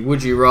is the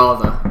Would You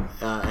Rather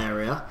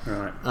area.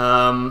 Right.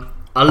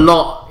 A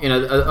lot,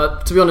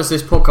 to be honest,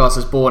 this podcast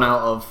is born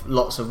out of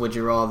lots of Would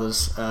You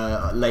Rathers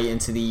late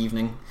into the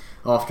evening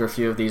after a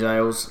few of these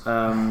ales,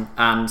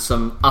 and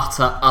some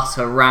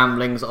utter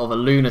ramblings of a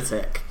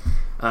lunatic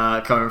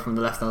coming from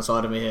the left hand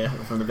side of me here,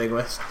 from the Big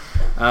West.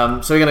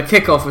 So we're going to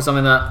kick off with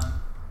something that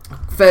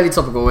fairly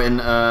topical in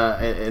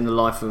the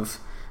life of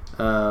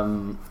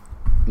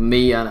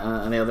me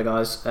and the other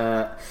guys.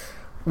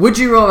 Would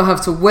you rather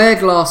have to wear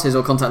glasses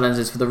or contact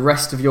lenses for the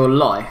rest of your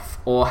life,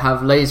 or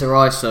have laser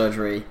eye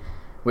surgery,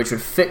 which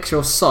would fix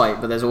your sight,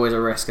 but there's always a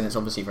risk, and it's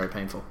obviously very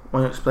painful? Why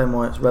don't you explain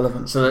why it's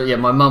relevant? So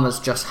my mum has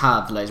just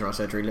had laser eye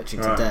surgery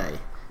literally today.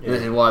 Yeah.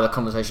 This is why the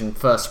conversation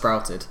first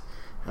sprouted.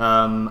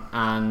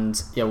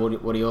 And yeah,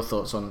 what are your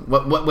thoughts on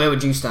where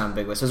would you stand,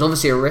 Big West? There's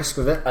obviously a risk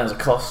with it. There's a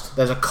cost.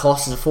 There's a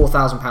cost. There's a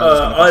 £4,000.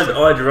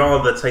 I'd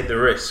rather take the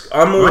risk.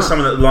 I'm always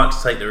someone that likes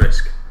to take the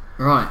risk,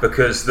 right?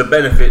 Because the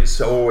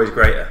benefits are always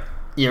greater.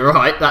 You're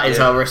right. That is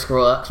how risk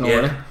works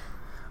normally. Yeah.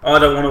 I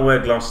don't want to wear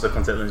glasses or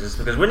contact lenses,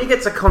 because when you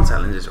get to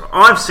contact lenses,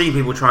 I've seen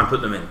people try and put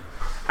them in,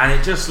 and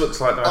it just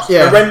looks like the most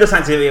horrendous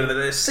activity.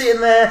 They're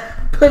sitting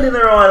there, pulling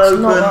their eye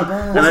open,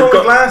 and they've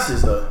got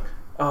glasses though.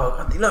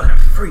 Oh, they look like a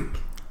freak.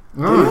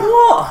 Right. You know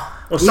what?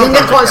 Or you can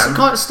get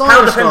quite stylish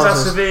How depends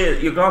glasses. how severe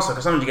your glasses are,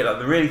 because sometimes you get like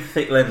the really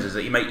thick lenses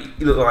that you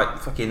look like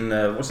fucking.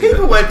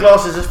 People wear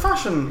glasses as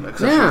fashion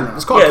accessories. Yeah,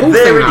 it's quite a cool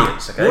they're thing now.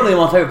 idiots. Okay? One of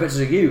my favourite pictures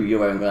of you're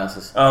wearing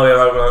glasses. Oh yeah,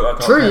 I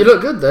can't True, you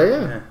look good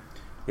there.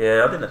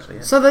 Yeah, I did actually.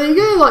 Yeah. So there you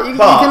go. Like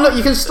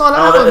you can style it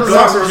out. The with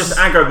glasses are just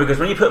aggro, because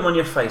when you put them on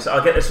your face,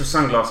 I get this with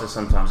sunglasses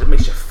sometimes. It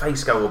makes your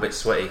face go a bit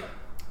sweaty.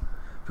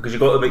 Because you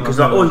get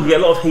a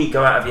lot of heat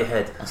go out of your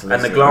head,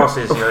 and the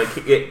glasses,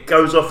 it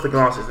goes off the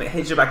glasses and it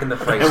hits you back in the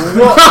face.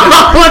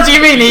 What do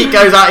you mean heat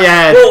goes out your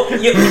head? Well,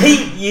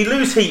 you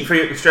lose heat for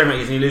your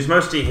extremities, and you lose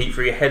most of your heat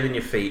for your head and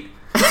your feet.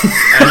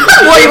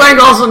 Why are you wearing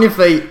glasses on your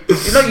feet?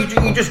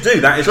 You just do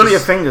that. It's on your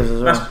fingers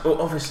as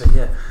well. Obviously,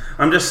 yeah.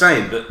 I'm just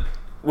saying that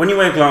when you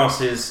wear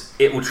glasses,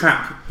 it will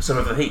trap some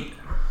of the heat,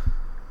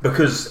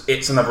 because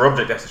it's another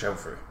object that has to travel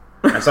through.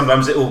 And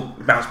sometimes it will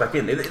bounce back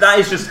in. That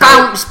is just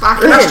bounce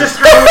back in. That's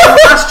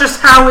just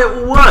how it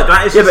will work.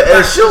 That is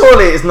but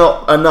surely it's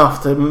not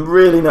enough to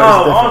really know.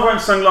 I was wearing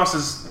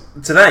sunglasses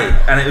today,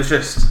 and it was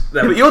just.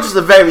 But you're just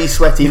a very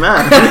sweaty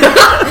man.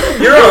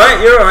 You're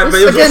alright.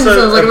 But it was again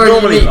also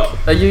sounds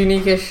like a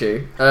unique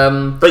issue.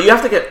 But you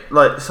have to get,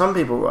 like, some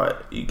people, right?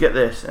 You get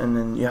this, and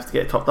then you have to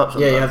get it topped up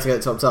sometimes. Yeah, you have to get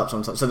it topped up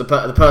sometimes. So the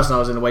person I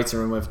was in the waiting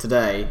room with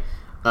today,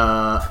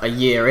 a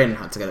year in,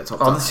 had to get it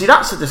topped up. See,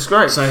 that's a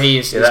disgrace. So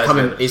he's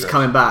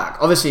coming back.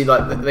 Obviously,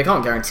 like, they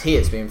can't guarantee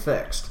it's being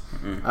fixed,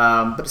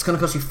 but it's going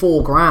to cost you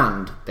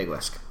 $4,000, Big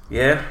Whisk.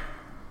 Yeah.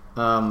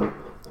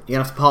 You're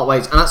going to have to part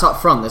ways, and that's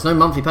up front. There's no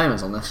monthly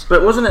payments on this.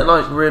 But wasn't it,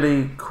 like,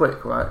 really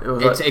quick, right?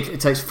 It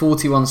takes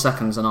 41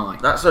 seconds an eye.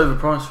 That's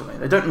overpriced for me.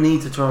 They don't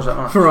need to charge that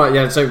much. Right,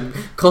 yeah, so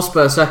cost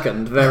per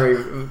second very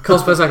What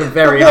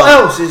high.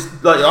 else is,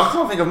 like, I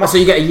can't think of much. So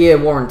you get a year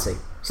warranty.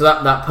 So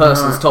that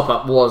person's top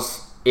up was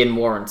in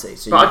warranty.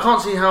 So but I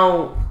can't see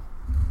how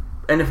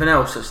anything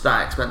else is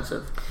that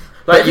expensive.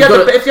 Like,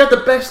 if you had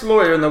the best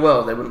lawyer in the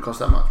world, they wouldn't cost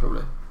that much,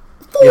 probably.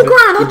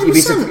 $4,000,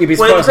 You'd be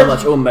surprised how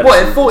much all medicine.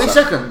 What, in 40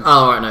 seconds?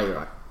 Oh, right, no, you're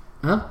right.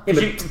 Huh?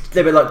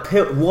 Yeah, but like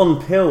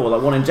one pill or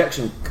like one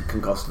injection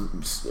can cost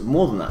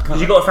more than that. Because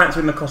you've got to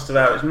factor in the cost of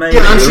how it's made.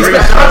 Yeah,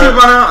 how do you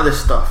run out of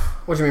this stuff?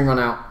 What do you mean run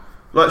out?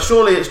 Like,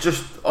 surely it's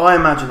just. I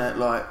imagine it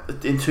like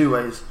in two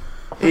ways.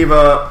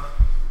 Either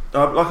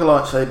like a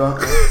lightsaber,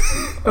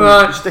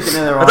 Right. stick it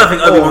in their eye. I don't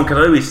think Obi-Wan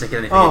Kenobi's sticking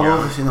anything in your eye.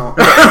 obviously not.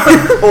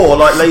 Or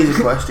like Laser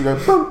Quest, you go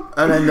boom,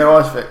 and then their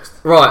eyes fixed.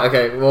 Right,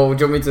 okay. Well,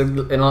 do you want me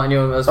to enlighten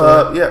you as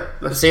well? Yeah.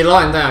 So you're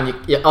lying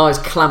down, your eyes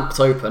clamped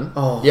open.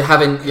 Oh,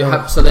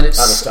 so then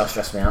That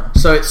stressed me out.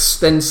 so it's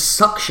then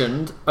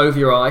suctioned over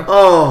your eye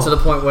Oh. to the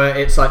point where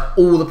it's like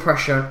all the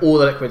pressure and all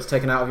the liquid's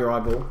taken out of your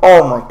eyeball,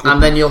 Oh my god.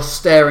 and then you're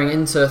staring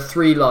into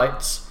 3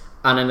 lights,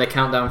 and then they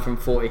count down from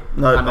 40.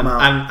 No, and I'm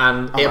out.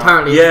 And it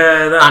apparently,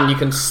 and you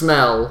can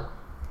smell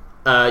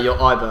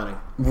your eye burning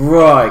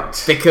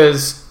Right.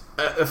 because.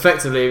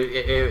 Effectively,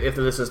 if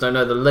the listeners don't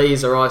know, the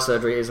laser eye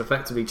surgery is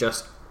effectively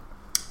just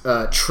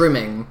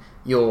trimming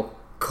your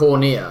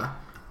cornea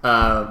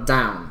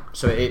down,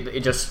 so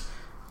it just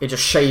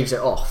shaves it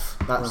off.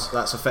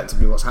 That's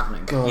effectively what's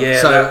happening.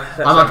 Yeah, So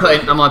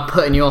am I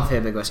putting you off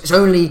here, Big West? It's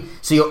only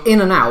so you're in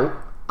and out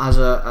as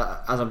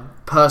a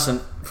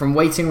person from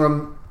waiting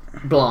room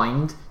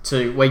blind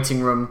to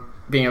waiting room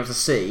being able to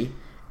see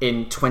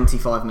in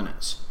 25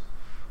 minutes.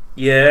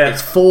 Yeah.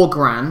 It's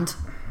 $4,000,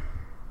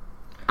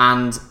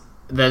 and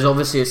there's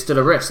obviously still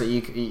a risk that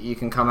you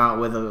can come out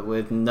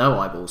with no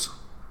eyeballs,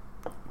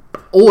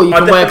 or you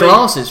can wear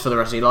glasses for the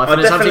rest of your life,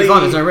 and it's absolutely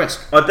fine. There's no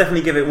risk. I'd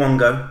definitely give it one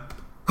go.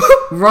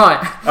 Right.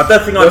 I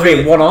don't think I'd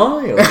be one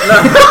eye. Or?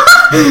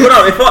 Well,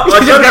 no, if I You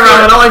just go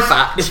around an eye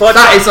fat.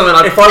 That is something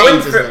if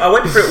I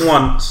went for it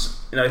once,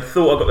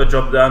 thought I got the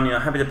job done,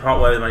 happy to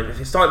part ways with money. But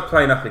if it started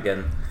playing up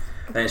again,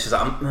 then it's just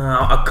like,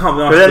 I can't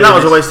be asked. But then that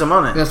was a waste of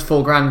money. That's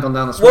 $4,000 gone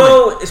down the swing.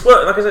 Well, it's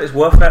worth. Like I said, it's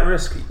worth that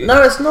risk.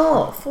 No, it's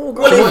not. $4,000.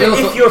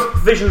 Well, if your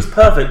vision's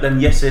perfect, then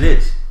yes, it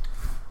is.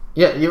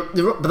 Yeah,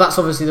 but that's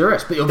obviously the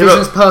risk. But your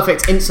vision's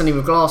perfect instantly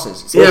with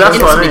glasses. It's that's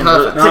what I instantly mean.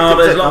 perfect. No,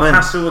 there's a lot of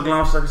hassle with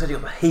glasses. Like I said, you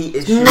got the heat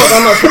issue. Not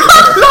that much.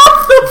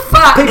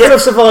 People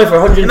have survived for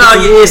 150 No,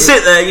 you years.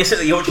 sit there,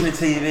 you're watching the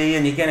TV,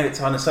 and you're getting a bit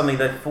tired, and suddenly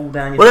they fall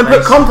down your Well, then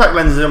face. put contact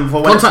lenses in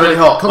for when it's really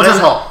hot. When it's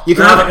hot. You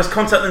can No, have. because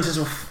contact lenses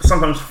will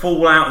sometimes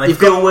fall out, and they You've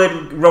feel got-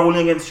 weird rolling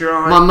against your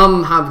eye. My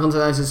mum had contact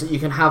lenses that you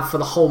can have for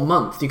the whole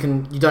month. You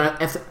don't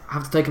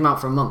have to take them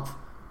out for a month.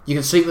 You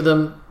can sleep with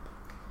them.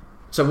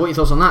 So what are your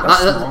thoughts on that?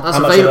 That's How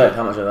much available. are they?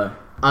 How much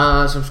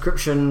are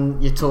Subscription,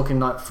 you're talking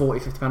like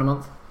 £40-50 a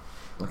month.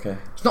 they? Okay.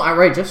 It's not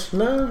outrageous.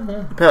 No.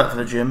 Pay that for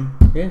the gym.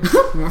 Yeah.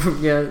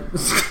 Yeah.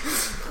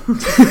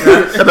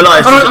 They'll be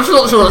like, I'm not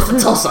sure that's a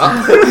toss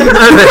up.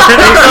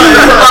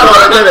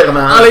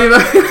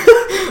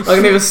 I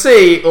can either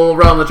see or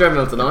run the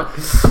treadmill tonight.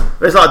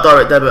 It's like a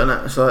direct debit, isn't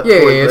it? It's like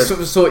Yeah.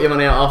 Sort your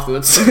money out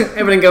afterwards.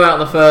 Everything go out on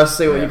the first,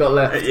 see what you got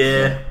left.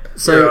 Yeah.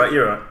 So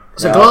you're right.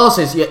 So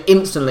glasses, you're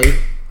instantly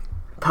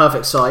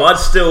perfect sight. I'd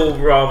still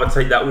rather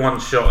take that one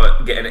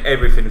shot at getting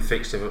everything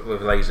fixed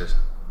with lasers.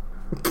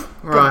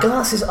 Right. But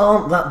glasses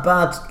aren't that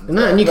bad.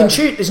 No, and you can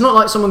shoot. It's not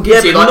like someone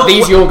gives you but like not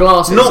these are your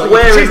glasses. Not Like, you can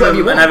wearing choose whatever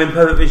you them and want. having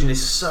perfect vision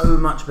is so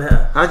much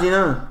better. How do you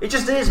know? It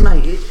just is,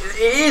 mate. It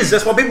is.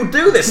 That's why people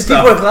do this People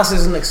stuff. wear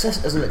glasses as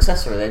an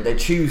accessory. They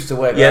choose to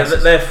wear Yeah,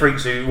 glasses. they're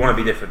freaks who want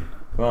to be different.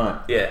 Right.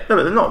 Yeah. No,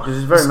 but they're not because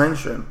it's very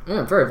mainstream.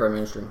 Yeah, very very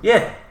mainstream.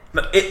 Yeah.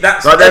 But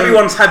that's Like them-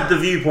 everyone's had the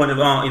viewpoint of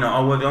I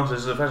wear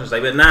glasses as a fashion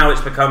statement, but now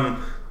it's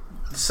become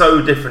so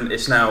different.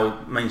 It's now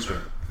mainstream.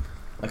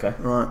 Okay.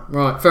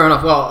 Right. Fair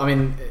enough. Well, I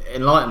mean,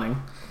 enlightening.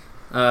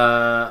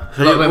 So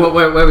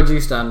where would you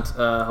stand,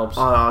 Hobbs?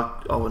 I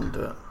wouldn't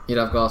do it. You'd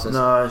have glasses.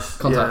 No, it's,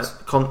 Contacts?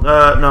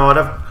 Yeah, no, I'd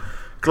have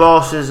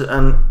glasses,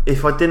 and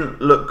if I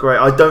didn't look great,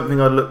 I don't think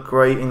I'd look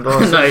great in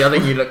glasses. No, I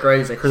think you look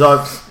crazy. Because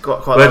I've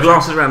got quite. Wear large,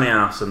 glasses around the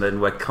house and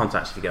then wear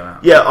contacts if you go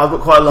out. Yeah, I've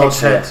got quite a large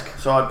head, Picturesque.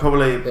 so I'd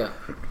probably, Yeah.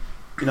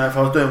 if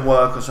I was doing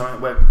work or something,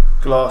 wear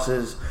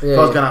glasses. Yeah, if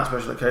I was yeah. going out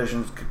special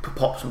occasions, could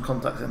pop some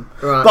contacts in.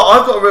 Right. But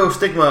I've got a real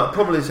stigma,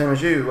 probably the same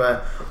as you,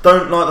 where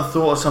don't like the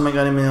thought of something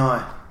going in my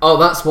eye. Oh,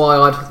 that's why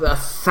I'd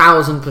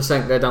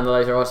 1,000% go down the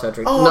laser eye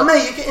surgery. Oh, No,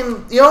 mate, you're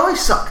getting your eye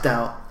sucked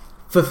out.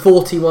 for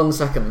 41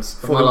 seconds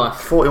of my life.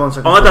 41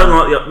 seconds. I don't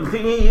like the.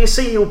 You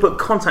see, people put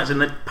contacts in,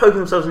 they poke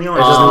themselves in the eyes.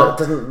 Oh.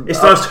 It's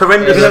the most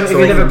horrendous. Have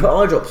you never put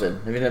eye drops in?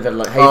 Have you never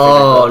like?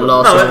 Oh,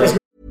 last No, resort.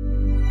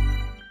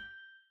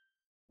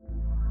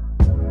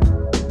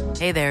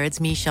 Hey there, it's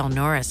Michelle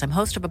Norris. I'm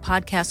host of a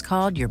podcast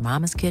called Your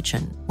Mama's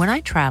Kitchen. When I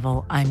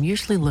travel, I'm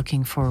usually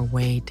looking for a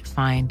way to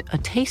find a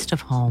taste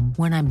of home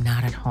when I'm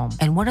not at home.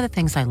 And one of the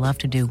things I love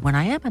to do when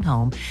I am at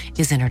home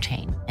is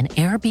entertain. And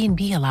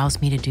Airbnb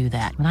allows me to do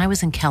that. When I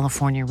was in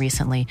California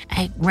recently,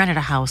 I rented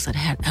a house that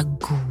had a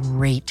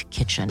great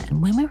kitchen.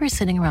 And when we were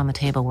sitting around the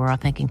table, we're all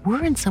thinking,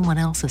 we're in someone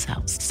else's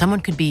house. Someone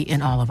could be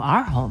in all of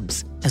our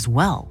homes as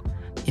well.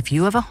 If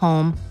you have a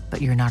home, but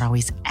you're not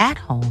always at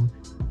home,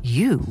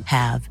 you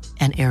have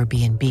an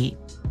Airbnb.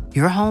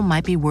 Your home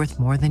might be worth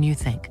more than you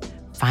think.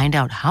 Find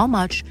out how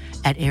much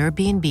at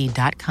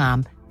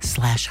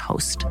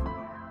airbnb.com/host.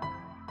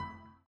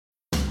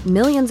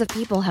 Millions of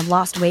people have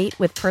lost weight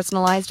with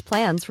personalized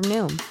plans from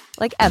Noom.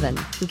 Like Evan,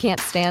 who can't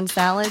stand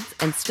salads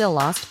and still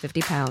lost 50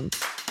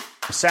 pounds.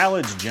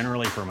 Salads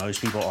generally for most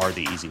people are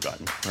the easy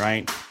button,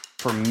 right?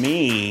 For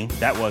me,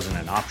 that wasn't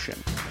an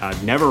option. I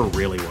never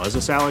really was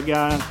a salad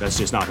guy. That's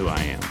just not who I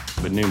am.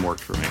 But Noom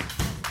worked for me.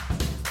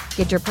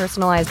 Get your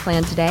personalized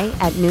plan today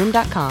at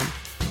Noom.com.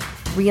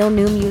 Real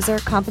Noom user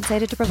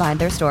compensated to provide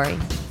their story.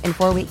 In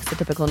 4 weeks, the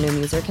typical Noom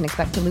user can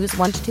expect to lose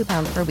 1 to 2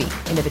 pounds per week.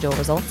 Individual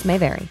results may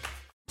vary.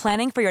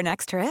 Planning for your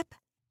next trip?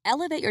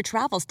 Elevate your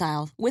travel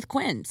style with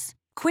Quince.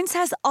 Quince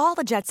has all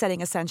the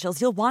jet-setting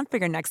essentials you'll want for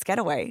your next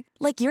getaway,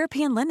 like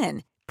European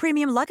linen,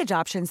 premium luggage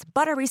options,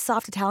 buttery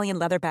soft Italian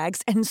leather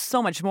bags, and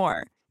so much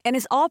more. And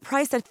is all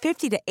priced at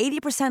 50 to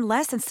 80%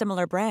 less than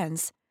similar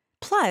brands.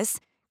 Plus,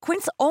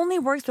 Quince only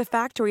works with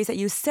factories that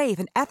use safe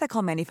and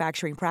ethical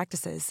manufacturing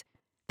practices.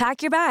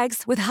 Pack your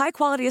bags with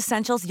high-quality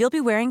essentials you'll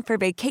be wearing for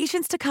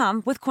vacations to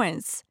come with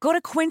Quince. Go to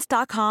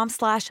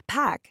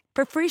quince.com/pack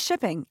for free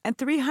shipping and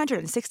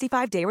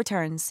 365-day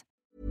returns.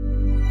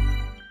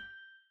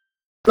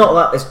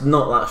 It's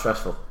not that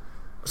stressful.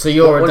 So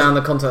you're down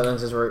the contact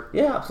lenses route?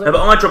 Yeah, absolutely.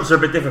 No, but eye drops are a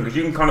bit different because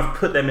you can kind of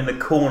put them in the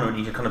corner and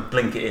you can kind of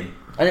blink it in.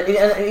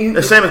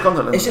 The same as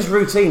contact lenses. It's just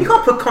routine. You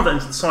can't put contact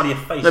lenses to the side of your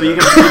face. No, but you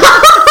can.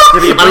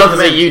 I love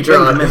that you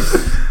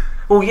drive.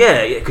 Well,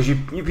 yeah, because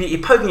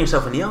you're poking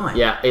yourself in the eye.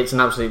 Yeah, it's an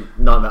absolute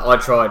nightmare. I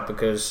tried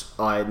because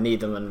I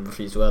need them and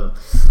refuse to wear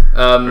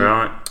them.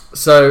 Right.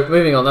 So,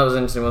 moving on, that was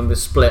an interesting one. We're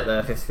split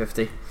there,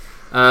 50-50.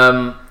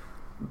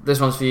 This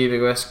one's for you,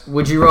 Big West.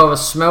 Would you rather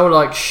smell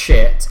like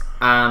shit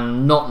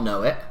and not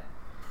know it?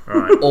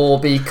 Right. Or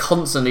be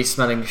constantly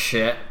smelling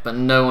shit, but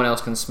no one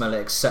else can smell it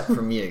except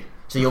from you?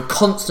 So you're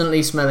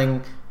constantly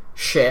smelling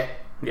shit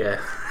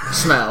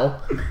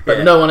smell, but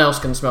Yeah. no one else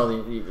can smell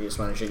you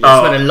smelling shit. You're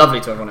smelling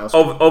lovely to everyone else.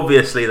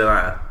 Obviously, the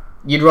latter.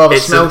 You'd rather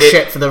smell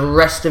shit for the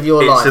rest of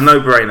your life. It's a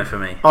no-brainer for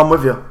me. I'm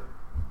with you.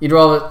 You'd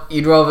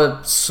rather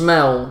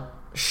smell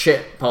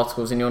shit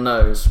particles in your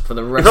nose for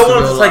the rest If of I your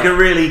wanted to life. take a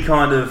really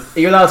kind of... Are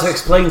you allowed to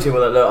explain to people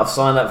that, look, I've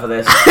signed up for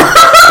this?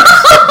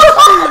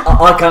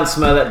 I can't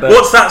smell it, but...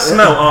 What's that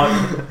smell?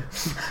 Oh,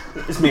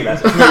 it's me,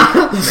 lads. It's me.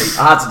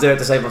 I had to do it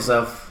to save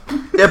myself.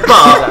 Yeah, but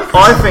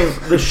I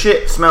think the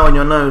shit smell in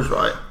your nose,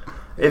 right?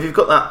 If you've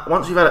got that,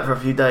 once you've had it for a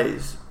few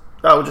days,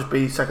 that will just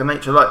be second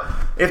nature. Like,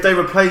 if they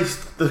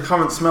replaced the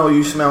current smell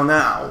you smell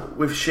now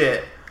with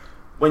shit,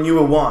 when you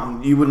were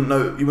one, you wouldn't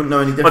know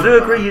any different. I do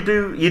agree. You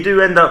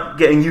do end up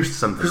getting used to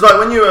something. Because like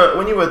when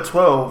you were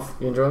 12,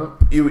 You enjoy it?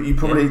 you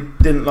probably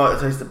didn't like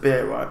the taste of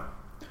beer, right?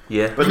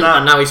 Yeah. But And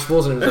now, now he's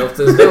forcing himself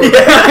to still.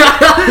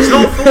 It's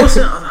not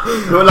forcing.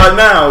 but like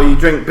now, you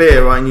drink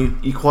beer, right,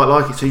 and you quite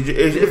like it. So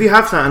if you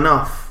have that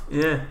enough,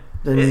 Yeah.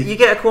 then You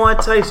get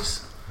acquired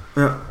tastes.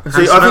 yeah.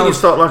 See, I think you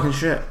start liking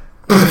shit.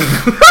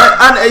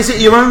 And is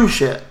it your own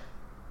shit?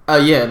 Oh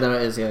yeah, no,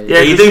 it is. Yeah,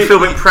 Yeah, you do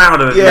feel a bit proud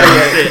of it. Yeah.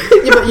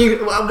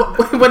 Yeah,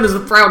 but when does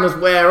the proudness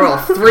wear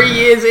off? 3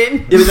 years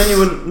in? Yeah, but then you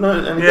wouldn't know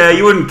any Yeah, different.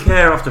 you wouldn't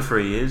care after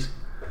 3 years.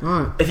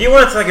 Right. If you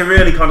want to take a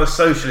really kind of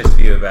socialist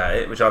view about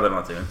it, which I don't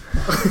like doing,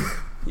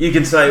 you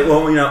can say,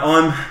 well,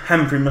 I'm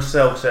hampering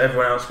myself so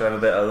everyone else can have a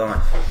better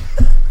life.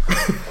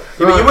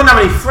 Yeah, but you wouldn't have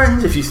any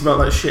friends if you smelled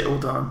like shit all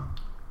the time.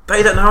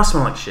 They don't know I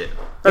smell like shit.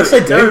 Yes,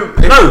 they do.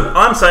 No,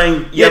 I'm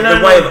saying you have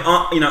the way of,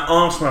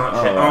 I smell like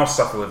shit, right. I'll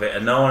suffer with it,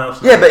 and no one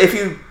else. Yeah, but if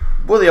you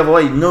were the other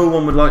way, no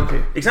one would like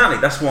you. Exactly,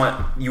 that's why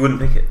you wouldn't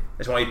pick it.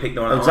 That's why you picked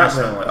the one that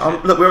Exactly. I smell like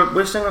shit. Look,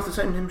 we're singing off the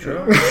same hymn sheet.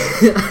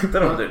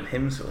 Don't know what doing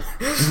hymns or.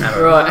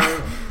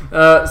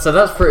 Right. So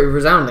that's pretty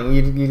resounding.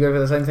 You go for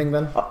the same thing,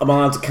 Ben? Am I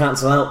allowed to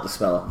cancel out the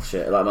smell of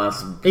shit? Like, am I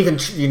allowed to... You can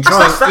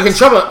try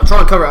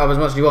and cover it up as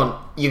much as you want.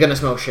 You're gonna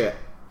smell shit.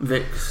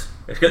 Vicks.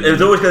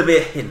 There's always going to be a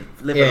hint.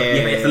 You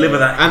have to live with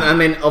that. And I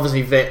mean,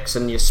 obviously Vicks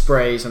and your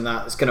sprays and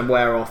that, it's going to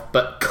wear off,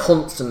 but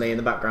constantly in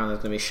the background there's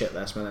going to be shit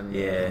there smelling.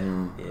 Yeah.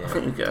 I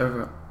think you get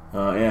over it.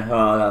 Oh, yeah. Oh,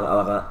 I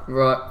love that.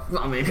 Right.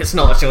 I mean, it's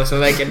not a choice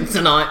we're making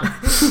tonight.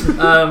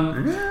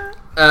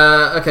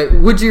 Okay.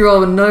 Would you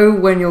rather know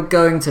when you're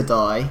going to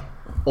die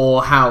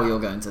or how you're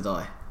going to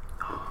die?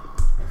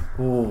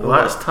 Well,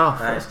 that's tough.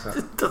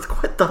 That's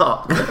quite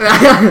dark.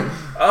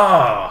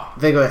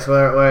 Big West,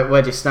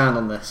 where do you stand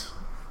on this?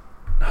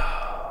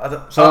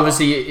 So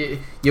obviously,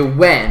 your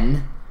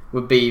when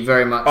would be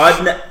very much.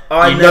 You'd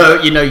know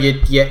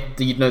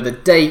the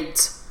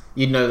date,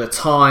 you'd know the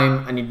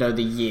time, and you'd know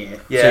the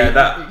year. Yeah,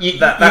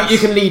 so you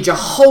can lead your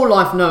whole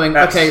life knowing.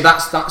 Okay,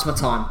 that's my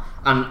time,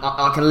 and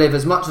I can live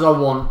as much as I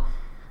want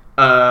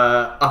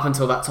up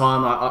until that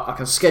time. I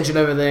can schedule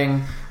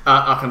everything.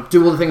 I can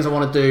do all the things I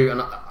want to do,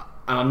 and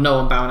I know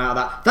I'm bowing out of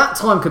that. That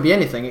time could be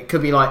anything. It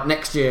could be like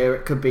next year.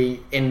 It could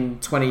be in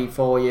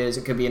 24 years.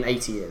 It could be in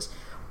 80 years.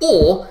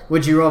 Or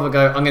would you rather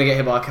go, I'm going to get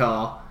hit by a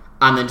car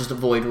and then just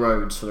avoid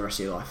roads for the rest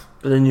of your life?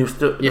 But then you're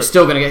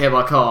still going to get hit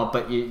by a car,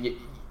 but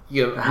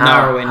you're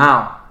narrowing.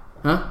 How?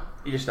 Huh?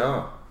 You just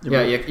are.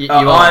 Yeah, you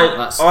are.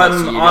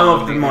 I'm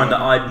of the mind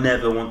that I'd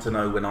never want to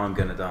know when I'm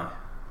going to die.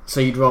 So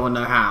you'd rather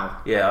know how?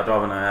 Yeah, I'd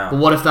rather know how. But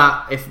what if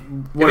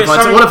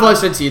I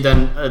said to you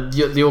then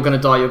you're going to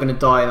die? You're going to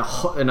die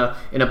in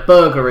a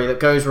burglary that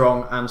goes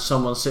wrong and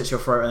someone slits your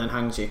throat and then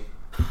hangs you.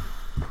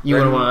 You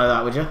wouldn't want to know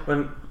that, would you?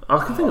 I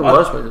can think of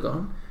worse way to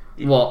die.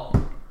 What?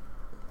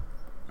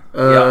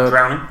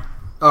 Drowning.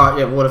 Alright,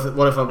 Alright, yeah,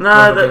 what if I'm...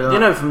 you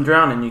know, from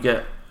drowning you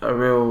get a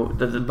real...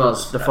 The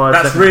buzz. The 5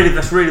 That's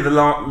seconds. really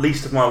the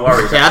least of my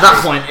worries. Yeah, at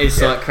that point,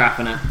 it's like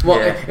crapping it. Well,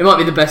 Yeah. it might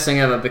be the best thing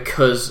ever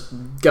because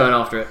going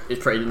after it is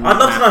pretty... I'd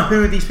love to know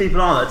who these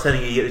people are that are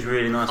telling you get this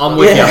really nice... I'm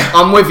with you.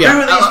 I'm with you.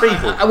 Who are these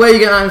people? Where are you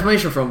getting that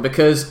information from?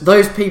 Because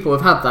those people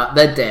have had that.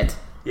 They're dead.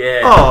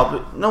 Yeah. Oh,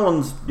 but no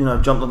one's,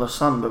 jumped on the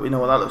sun, but we know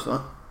what that looks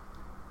like.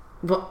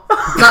 But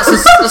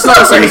that's not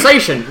a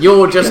sensation.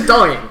 You're just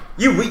dying.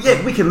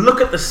 We can look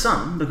at the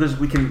sun because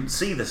we can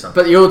see the sun.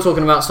 But you're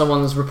talking about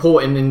someone's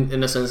reporting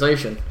in a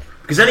sensation.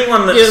 Because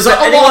anyone that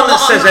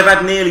says they've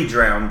had nearly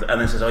drowned and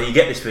then says, "Oh, you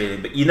get this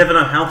feeling," but you never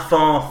know how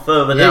far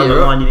further down the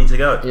line you need to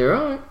go. You're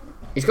right.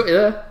 He's got you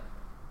there.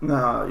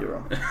 No, you're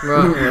wrong.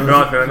 Right.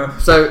 Right, fair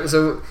enough.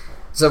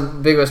 So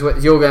Big West,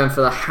 you're going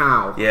for the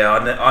how. Yeah,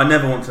 I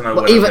never want to know.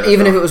 Well,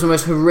 even if it was the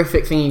most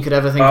horrific thing you could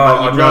ever think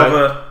about, I'd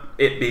rather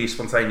it be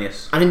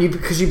spontaneous. And then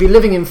because you'd be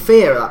living in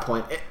fear at that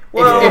point.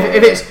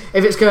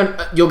 If it's going,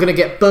 you're going to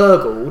get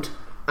burgled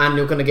and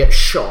you're going to get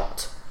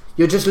shot.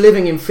 You're just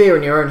living in fear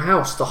in your own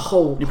house the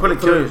whole... You'd probably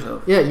kill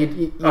yourself. Yeah,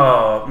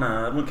 Oh, no,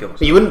 I wouldn't kill myself.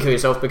 But you wouldn't kill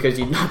yourself because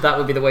that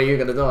would be the way you're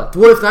going to die.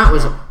 What if that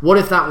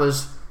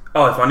was...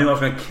 Oh, if I knew I was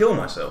going to kill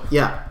myself?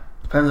 Yeah.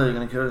 Depends how you're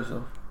going to kill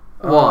yourself.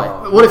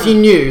 Why? What if you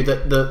knew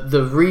that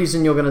the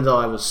reason you're going to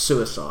die was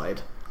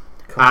suicide,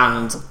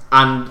 and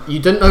you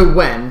didn't know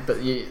when, but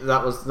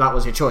that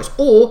was your choice,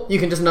 or you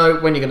can just know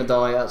when you're going to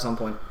die at some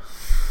point.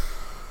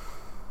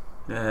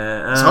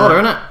 It's harder,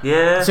 isn't it?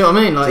 Yeah. See what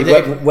I mean? Like,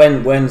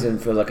 when's in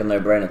feel like a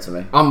no-brainer to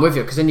me. I'm with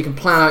you because then you can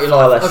plan out your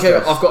life. Okay,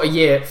 I've got a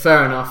year.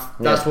 Fair enough.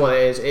 That's what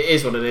it is. It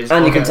is what it is.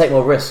 And you can take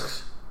more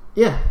risks.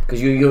 Yeah.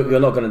 Because you're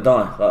not going to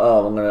die. Like,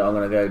 I'm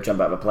gonna go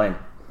jump out of a plane.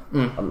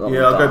 I'll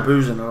go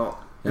boozing a lot.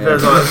 If I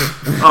was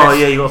like,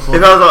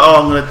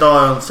 I'm going to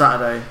die on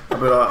Saturday, I'd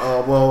be like,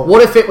 oh well.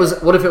 What if it was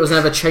an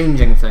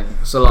ever-changing thing?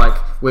 So like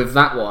with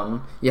that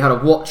one, you had a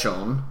watch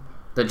on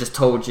that just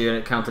told you and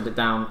it counted it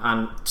down,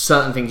 and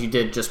certain things you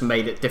did just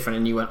made it different,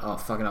 and you went, oh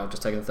fucking hell, I've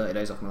just taken 30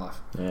 days off my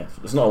life. Yeah,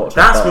 it's not a watch.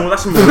 That's a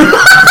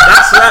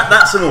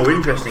more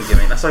interesting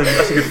gimmick. That's a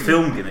good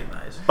film gimmick.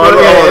 That is.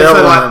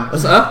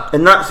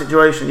 In that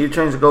situation, you've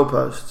changed the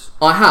goalposts.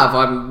 I have.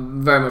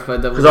 I'm very much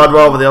played devil's. Because I'd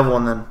rather the other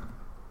one then.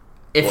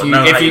 If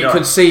you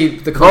could see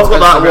the consequences. consequences I've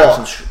got of that your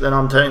watch, then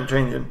I'm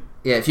changing.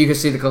 Yeah, if you could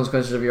see the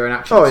consequences of your own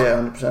actions. Oh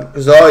yeah, 100%.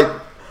 Because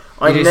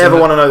I never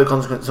want to know the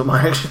consequences of my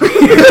actions.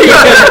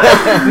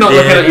 Not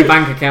looking at your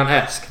bank account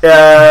esque.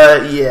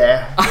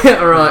 Yeah.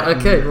 Alright,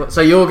 okay. So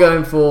you're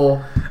going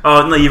for...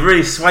 Oh no, you've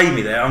really swayed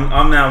me there.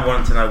 I'm now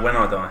wanting to know when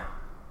I die.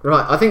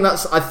 Right, I think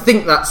that's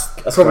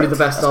probably the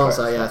best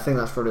answer. Correct. Yeah, I think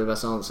that's probably the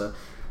best answer.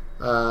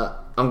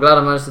 I'm glad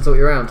I managed to talk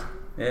you around.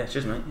 Yeah,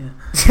 cheers mate,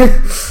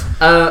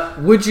 yeah.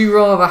 Would you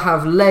rather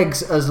have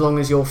legs as long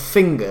as your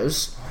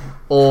fingers,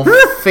 or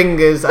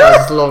fingers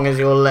as long as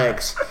your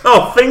legs?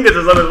 Oh, fingers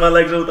as long as my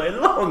legs all day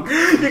long.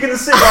 You can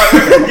sit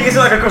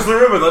like across the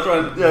room and I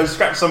try and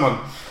scratch someone.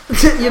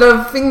 You'd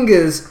have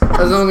fingers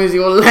as long as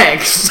your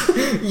legs.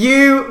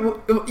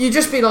 You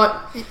just be like...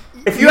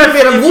 If you had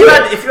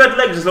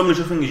legs as long as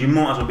your fingers, you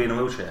might as well be in a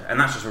wheelchair, and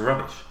that's just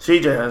rubbish.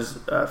 CJ has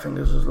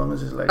fingers as long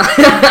as his legs.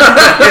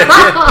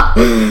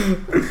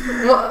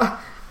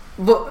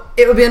 But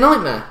it would be a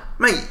nightmare,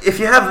 mate. If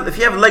you have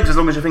legs as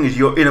long as your fingers,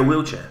 you're in a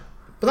wheelchair.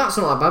 But that's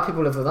not that bad.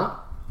 People live with that.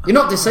 You're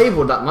not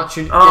disabled that much.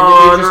 No,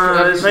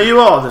 you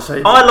are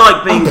disabled. I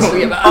like being.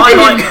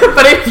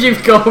 But if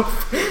you've got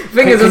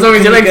fingers as long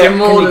as your legs, you're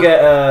more. Can you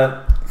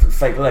get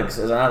fake legs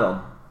as an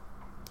add-on?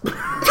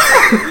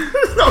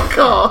 It's not a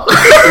car.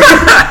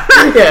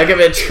 Yeah, give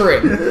it a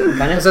trim.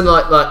 As in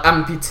like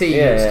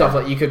amputee stuff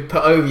like you could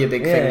put over your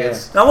big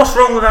fingers. Yeah. Now what's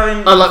wrong with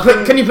having?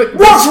 Can you put?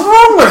 What's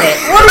wrong with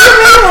it? What do you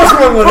mean? What's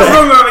wrong with it? What's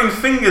wrong with having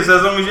fingers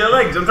as long as your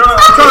legs? I'm trying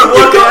to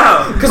work it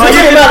out. Because I'm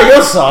talking about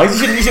your size.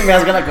 You shouldn't be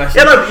asking that question.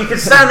 Yeah, no, but you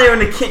could stand there in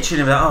the kitchen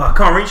and be like, I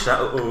can't reach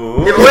that.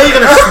 Oh. Yeah, but where are you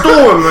going to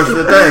store them most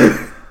of the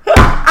day?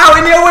 Out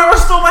in the where I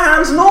store my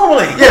hands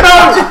normally. Yeah.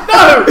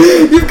 No,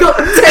 you've got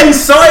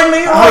inside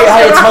me. How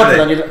you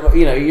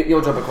typing?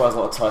 Your job requires a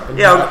lot of typing.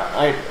 Yeah.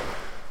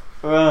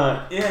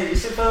 Right. Yeah, you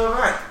sit further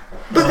back.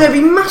 But they'd be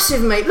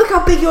massive, mate. Look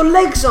how big your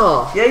legs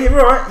are. Yeah, you're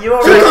right. You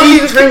are so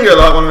right. each finger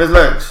like one of his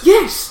legs?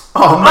 Yes.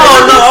 Oh, mate. No!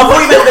 I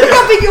thought you meant look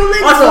how big your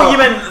legs are. I thought you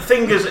meant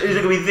fingers is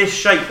going to be this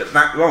shape but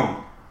that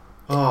long.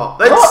 Oh,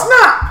 they'd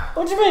snap.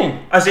 What do you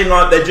mean? As in,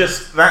 like they're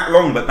just that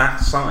long but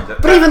that size.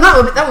 But even that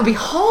would be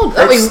hard.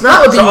 That would be so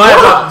I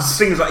have nuts.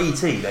 things like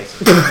ET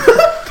basically.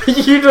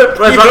 You look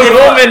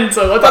more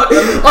mental.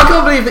 I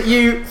can't believe that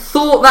you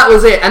thought that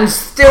was it and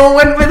still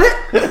went with it.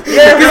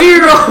 Yeah, because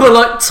you'd rather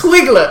like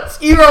twiglets.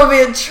 You'd rather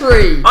be a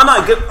tree. I know.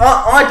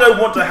 I don't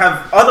want to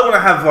have. I don't want to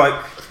have like.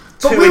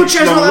 But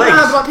wheelchairs not that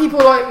bad. Like people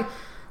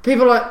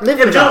live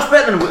with that.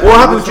 What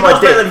happens to my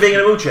dick? Better than being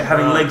in a wheelchair,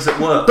 having legs at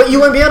work. But you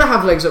won't be able to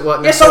have legs at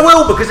work. Yes, I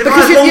will because if I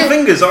have long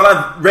fingers, I'll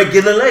have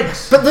regular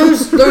legs. But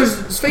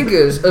those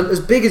fingers are as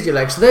big as your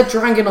legs, so they're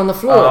dragging on the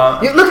floor.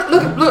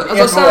 Look!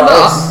 As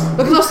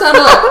I stand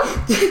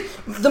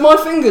up, my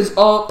fingers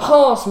are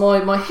past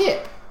my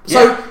hip.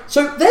 So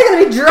they're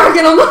going to be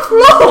dragging on the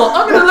floor.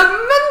 I'm going to look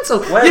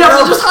mental. You have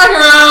to just hang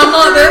around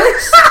like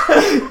this.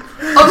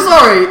 I'm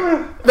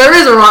sorry. There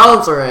is a right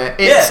answer here.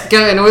 It's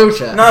get in a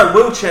wheelchair. No,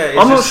 wheelchair is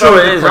I'm not sure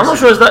it is. I'm not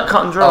sure it's that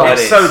cut and dry.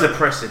 It's so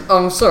depressing.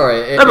 I'm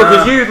sorry. No,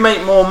 because you'd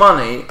make more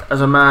money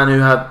as a man who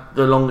had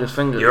the longest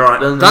fingers. You're right.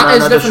 Than that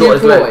is definitely a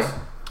ploy. legs.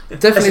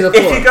 Definitely the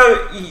ploy. If you go,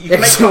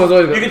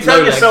 you can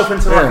turn yourself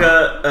into like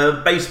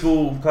a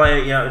baseball player,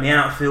 you know, in the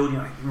outfield. You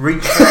know,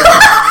 reach.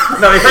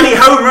 No, if any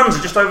home runs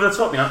are just over the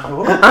top, you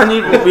know. And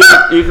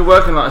you could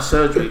work in like a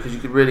surgery because you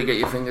could really get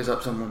your fingers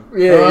up someone.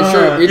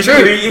 Yeah, you're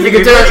true. You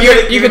could do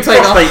it. You could take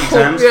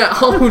exams.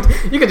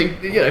 You could do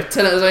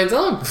 10 at the same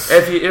time.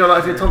 If if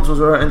your tonsils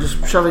were hurt, and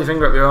just shove your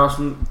finger up your arse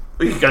and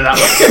you could go that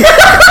way.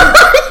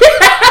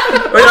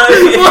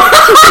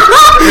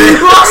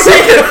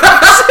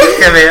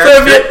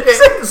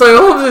 So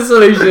Hobbs'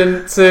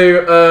 solution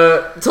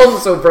to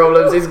tonsil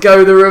problems is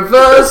go the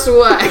reverse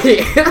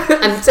way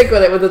and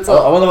tickle it with the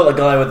top. I wonder what the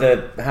guy with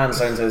the hand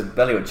sewn to his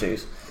belly would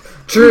choose.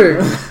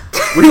 True.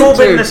 We've all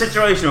been in a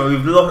situation where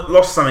we've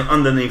lost something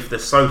underneath the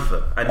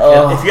sofa, and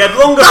if you had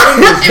longer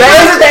fingers,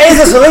 there is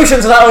a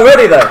solution to that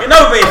already, though. You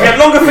know, but if you had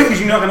longer fingers,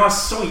 you'd have a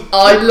nice sweep.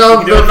 I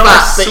love the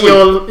fact that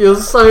you're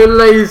so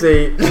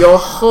lazy. Your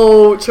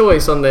whole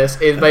choice on this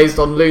is based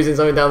on losing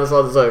something down the side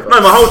of the sofa.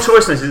 No, my whole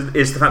choice on this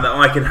is the fact that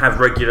I can have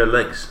regular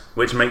legs,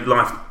 which make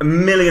life a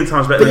million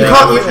times better.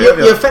 But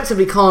you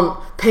effectively can't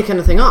pick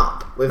anything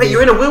up. Mate,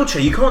 you're in a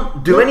wheelchair. You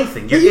can't do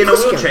anything. You're in a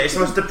wheelchair. It's the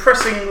most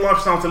depressing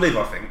lifestyle to live,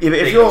 I think. Yeah, but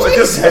if your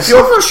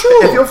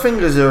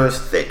fingers are as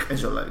thick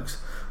as your legs,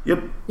 if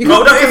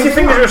your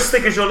fingers are as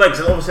thick as your legs,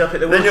 then obviously I'll pick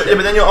the wheelchair.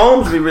 But then your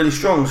arms would be really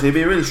strong, so you'd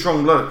be a really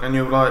strong bloke, and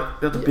you have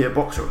to be a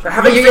boxer or something.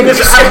 Having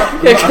fingers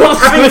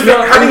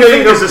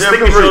as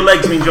thick as your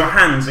legs means your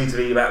hands need to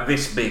be about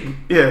this big,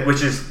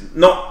 which is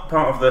not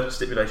part of the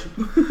stipulation.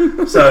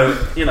 So,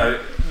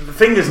 the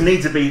fingers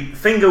need to be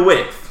finger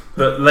width,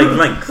 but leg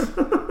length.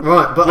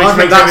 Right, but I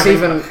think that's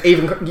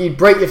even you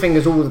break your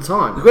fingers all the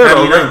time. You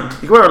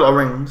can wear a lot of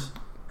rings.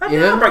 How do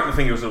you break the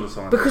fingers all the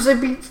time? Because they'd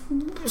be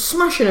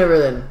smashing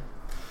everything.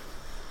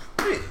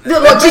 You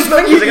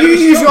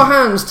use your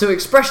hands to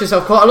express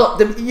yourself quite a lot.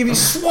 You'd be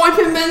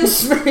swiping Ben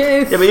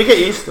Smith. Yeah, but you get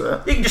used to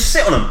it. You can just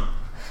sit on them.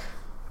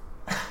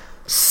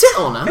 Sit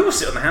on them? People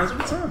sit on their hands all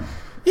the time.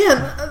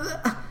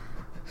 Yeah.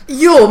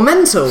 You're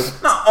mental.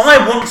 No, I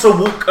want to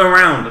walk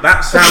around.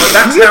 That's how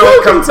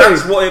it comes.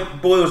 That's what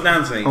it boils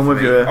down to me. I'm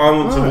with you. I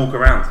want to walk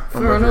around.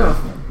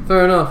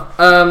 Fair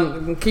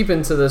enough.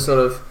 Keeping to the sort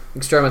of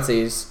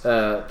extremities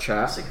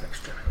chat.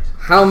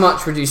 How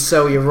much would you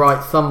sell your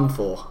right thumb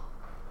for?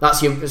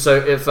 That's your. So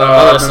if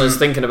our listeners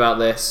thinking about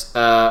this,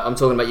 I'm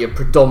talking about your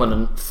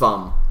predominant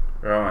thumb.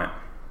 Right.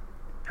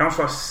 How much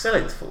do I sell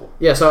it for?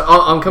 Yeah, so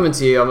I'm coming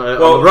to you. I'm a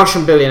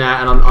Russian billionaire,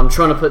 and I'm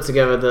trying to put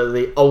together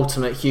the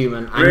ultimate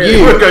human. And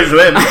really? What goes to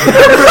him?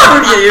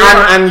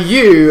 and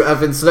you have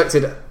been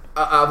selected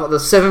out of the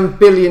 7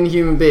 billion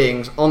human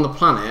beings on the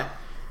planet,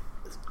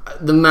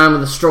 the man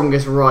with the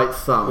strongest right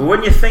thumb. Well,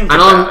 when you think,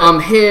 and I'm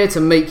here to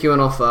make you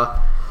an offer.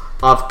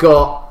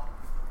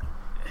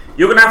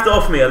 You're going to have to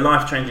offer me a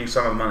life-changing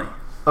sum of money.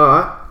 All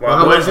right. Well,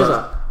 how much is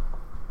that?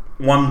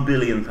 £1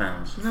 billion.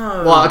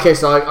 No. Well, okay,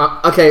 so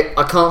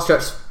I can't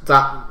stretch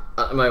that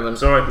at the moment.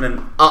 Sorry, then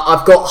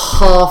I've got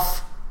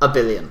 $500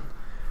 million.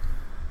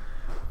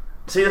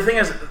 See, the thing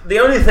is, the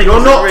only thing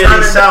you're not really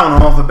turning down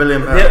 £500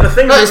 million. Yeah, the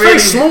thing it's really very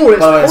small.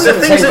 It's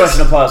the same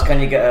question applies. Can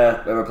you get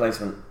a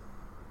replacement?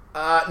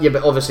 Yeah,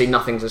 but obviously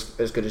nothing's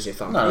as good as your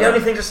thumb. The only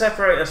thing to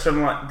separate us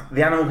from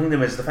the animal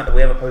kingdom is the fact that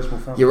we have opposable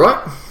thumbs. You're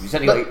right.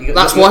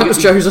 That's why it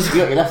was chosen.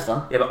 You got your left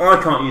thumb. Yeah, but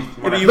I can't use.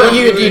 But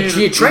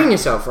you train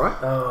yourself, right?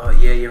 Oh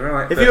yeah, you're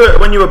right.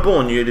 When you were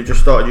born, you'd have just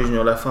started using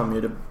your left thumb.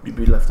 You'd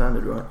be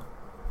left-handed, right?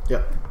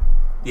 Yeah.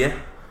 Yeah,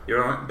 you're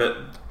right. But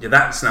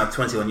that's now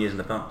 21 years in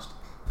the past.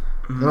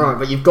 Right,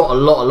 but you've got a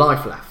lot of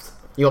life left.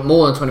 You got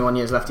more than 21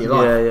 years left of your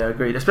life. Yeah,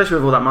 agreed. Especially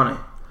with all that money.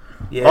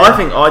 Yeah. I don't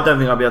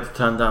think I'd be able to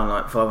turn down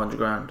like 500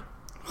 grand.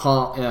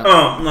 Yeah.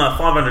 Oh no,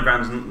 500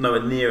 grand's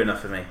nowhere near enough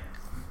for me.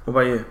 What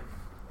about you?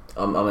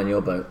 I'm in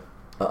your boat.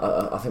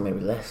 I think maybe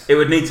less. It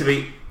would need to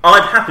be.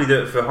 I'd happily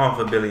do it for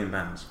 £500 million.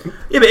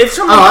 Yeah, but if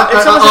someone,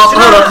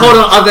 hold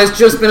on. There's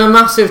just been a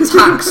massive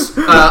tax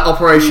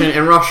operation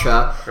in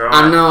Russia,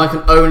 and now I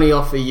can only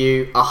offer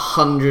you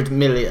 100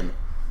 million.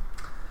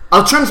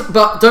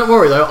 But don't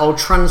worry though, I'll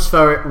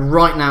transfer it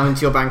right now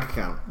into your bank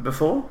account.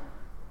 Before?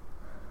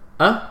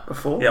 Huh?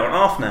 Before? Yeah, well,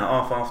 half now,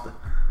 half after.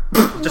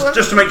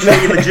 just to make sure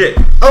you're legit.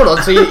 Hold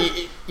on, so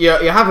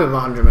you're happy with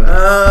 100 million?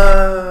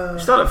 You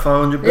start at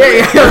 500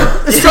 billion.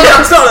 Yeah. You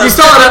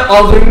started at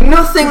I'll do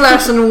nothing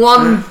less than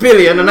 1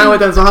 billion, and now we're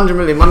down to 100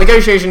 million. My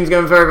negotiation is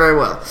going very, very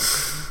well.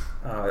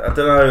 I don't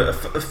know. A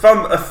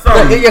thumb.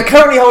 Look, you're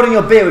currently holding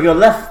your beer with your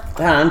left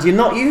hand. You're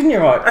not using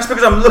your right. That's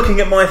because I'm looking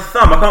at my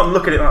thumb. I can't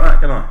look at it like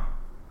that, can I?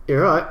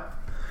 You're right.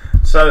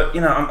 So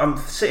I'm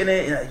sitting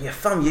here. Your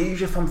thumb. You use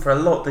your thumb for a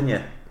lot, don't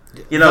you?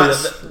 You know,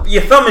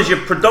 your thumb is your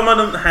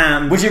predominant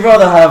hand. Would you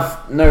rather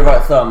have no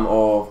right thumb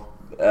or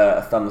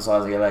a thumb the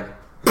size of your leg?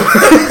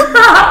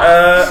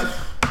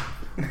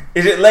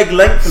 Is it leg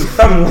length and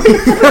thumb width?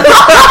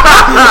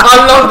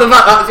 I love the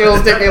fact that's your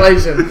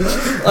stipulation.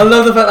 I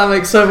love the fact that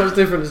makes so much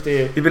difference to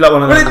you. You'd be like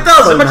one of them. Well, it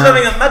does.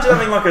 Imagine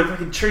having like a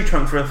fucking tree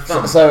trunk for a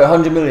thumb. So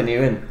 100 million,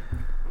 you in?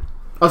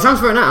 I'll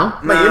transfer it now.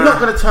 Mate, you're not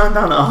going to turn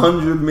down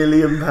 £100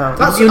 million.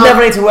 You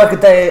never need to work a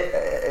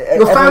day.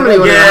 Your family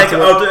will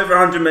I'll do it for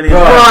 100 million.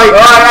 Right,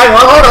 hang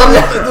on,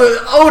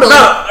 hold on. No,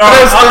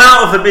 I'm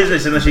out of the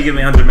business unless you give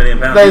me 100 million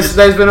pounds.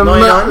 There's been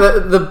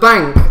the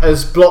bank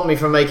has blocked me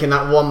from making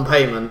that one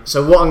payment.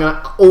 So what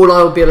all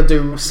I'll be able to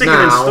do Sick now?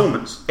 of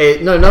instalments.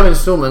 No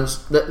instalments.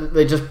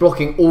 They're just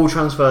blocking all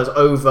transfers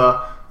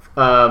over.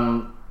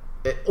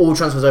 All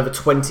transfers over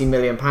 £20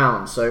 million.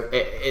 So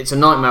it's a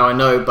nightmare, I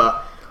know,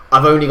 but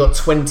I've only got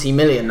 20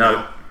 million.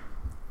 No.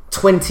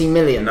 20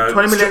 million. No.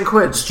 20 million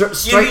quid.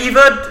 You've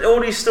heard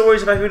all these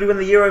stories about who win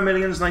the Euro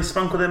Millions and they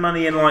spunkle their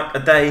money in like a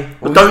day.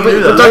 Well, don't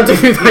do that. Don't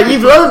do that.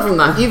 You've learned from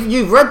that.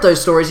 You've read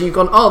those stories and you've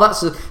gone, oh,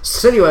 that's a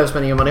silly way of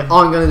spending your money.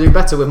 I'm going to do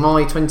better with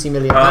my 20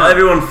 million.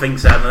 Everyone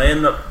thinks that and they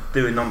end up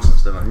doing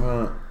nonsense, don't they?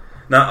 Right.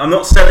 Now, I'm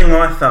not selling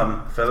my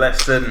thumb for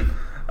less than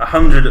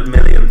 £100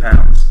 million.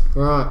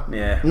 Right.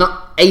 Yeah.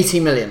 Not 80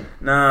 million.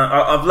 No,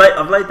 I've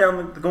laid down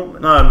the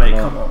gauntlet. No, mate,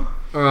 come on.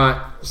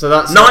 Alright, so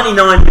that's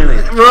 99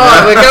 million.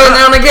 Right, we're going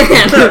down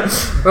again.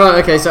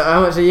 Right, okay, so how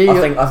much are you? I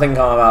think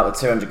I'm about the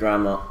 200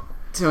 grand mark.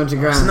 200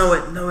 grand. It's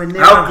nowhere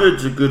near. How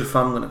good's a good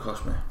thumb going to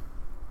cost me?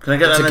 Can I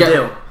get that in a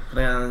deal? Can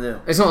I get that in a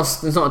deal? It's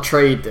not a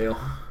trade deal.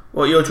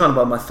 Well, you're trying to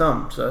buy my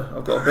thumb, so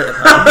I've got a bit of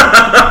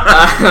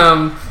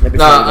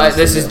that.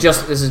 This is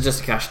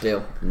just a cash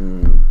deal.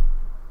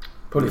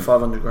 Probably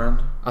 500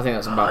 grand. I think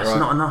that's about It's right.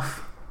 not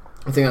enough.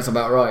 I think that's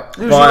about right.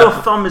 Your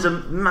thumb is a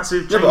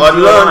massive change. Yeah, but I'd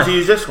learn to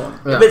use this one.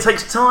 Yeah. But it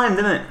takes time,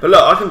 doesn't it? But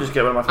look, I can just get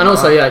rid of my thumb. And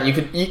also,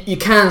 you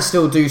can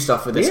still do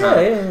stuff with this hand.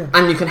 Yeah.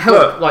 And you can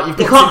help. Look, like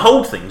you can't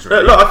hold things.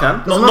 Really. Look, I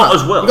can. Not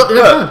as well. You got the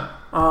left hand.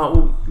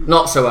 Well,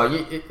 Not so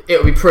well.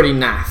 It'll be pretty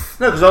naff.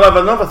 No, because I'll have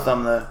another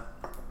thumb there.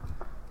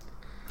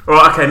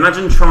 Alright, okay,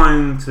 imagine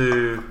trying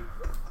to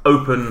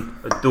open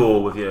a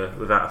door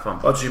without a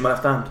thumb. I'll just use my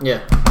left hand.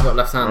 Yeah, you got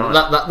left hand.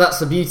 Right. That's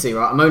the beauty,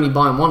 right? I'm only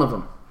buying one of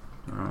them.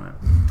 Alright.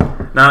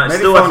 Now, it Maybe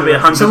still has to be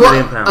 £100 So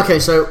million. okay,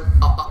 so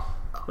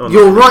Oh,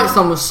 your no. right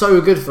thumb was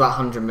so good for that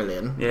 100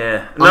 million.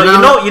 Yeah. I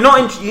No, know- you're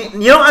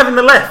not having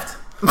the left.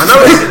 I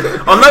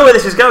know where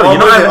this is going. I'm You're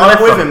not having the with, left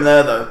I'm with thumb. him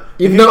there, though.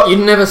 You'd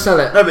never sell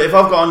it. No, but if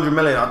I've got 100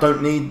 million, I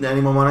don't need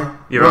any more money.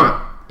 You're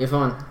right. You're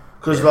fine.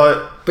 Because,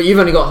 But you've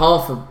only got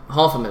half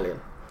a million.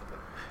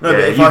 no, Yeah,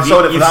 but if you- I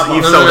sold it for you've- that much,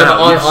 you've No, sold no, out.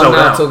 but You've I'm sold now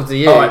out. talking to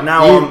you. Alright,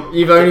 now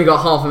You've only got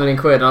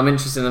 £500,000 and I'm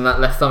interested in that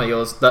left thumb of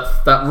yours.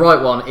 That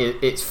right one,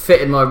 it's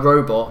fitted my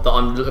robot that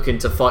I'm looking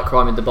to fight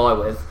crime in Dubai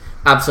with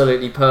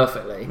absolutely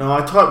perfectly. no,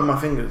 I type with my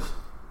fingers.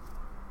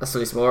 That's at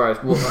least tomorrow.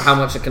 How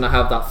much can I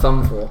have that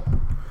thumb for?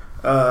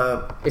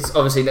 It's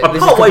obviously... I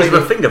part ways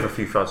with a finger for a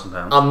few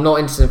 £1,000. I'm not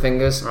interested in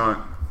fingers. Right.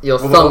 Your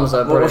thumbs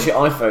are What's brilliant.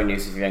 your iPhone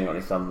use if you ain't got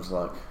any thumbs?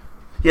 Like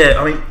Yeah,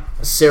 I mean,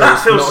 Siri's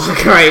that feels- not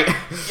great.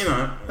 you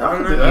know. I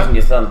can do that. using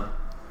your thumb.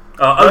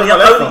 Only, my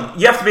left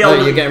you have to be No, able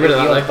to... you're getting rid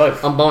of you that got though.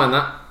 both. I'm buying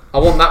that. I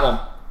want that one.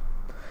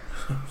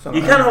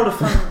 You can hold a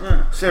thumb,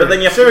 yeah. Siri. But then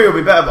you have Siri will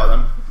be better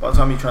by the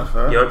time you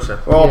transfer it. You hope so.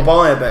 Or I'll Yeah.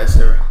 buy a better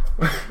Siri.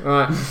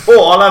 Right.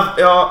 Or I'll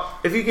have...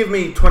 if you give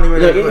me 20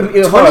 million quid...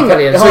 You 20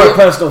 million, You so hire you- a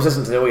personal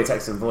assistant to do all your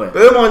texting for you.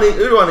 But who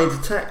do I need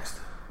to text?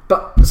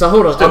 But so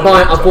hold on.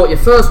 I bought your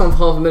first one for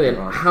 $500,000.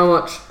 Right. How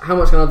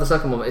much can I have the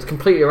second one? It's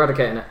completely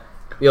eradicating it.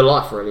 Your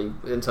life really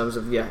in terms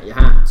of your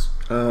hands.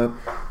 £1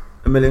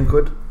 million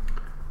quid?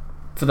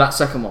 For that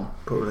second one.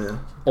 Probably, yeah.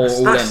 Or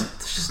all in.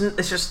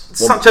 It's just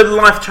such a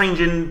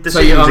life-changing So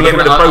decision I'm to get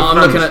rid of both I'm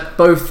thumbs. looking at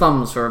both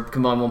thumbs for a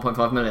combined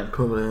 1.5 million.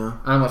 Probably, yeah.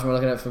 How much am I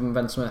looking at from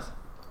Ben Smith?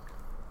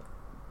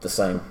 The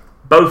same.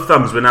 Both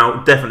thumbs were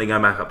now definitely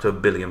going back up to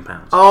 £1 billion.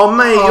 Oh,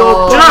 mate, Do you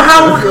know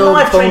how You're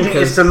life-changing it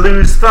bonkers. is to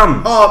lose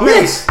thumbs? Oh,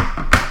 Yes.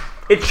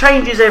 It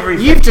changes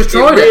everything. You've just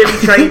tried it. it.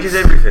 really changes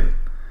everything.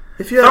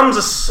 If you Thumbs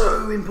are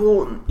so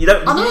important. You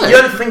don't I know. you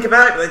don't think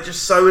about it, but they're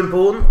just so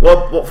important.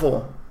 What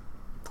for?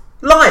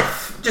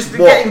 Life, just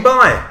What? getting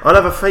by. I'd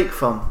have a fake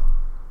thumb.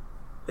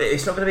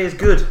 It's not going to be as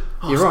good.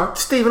 You're right.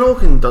 Stephen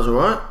Hawking does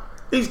alright.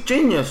 He's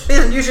genius. He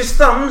doesn't use his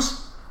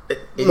thumbs.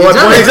 Exactly.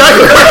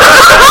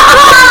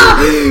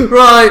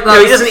 Right. No,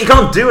 he doesn't. He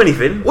can't do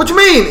anything. What do you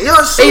mean?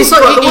 He's He's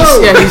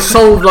like, he's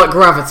solved like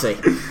gravity.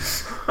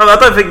 I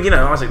don't think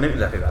Isaac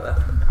Newton's happy about that.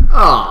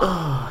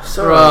 Ah.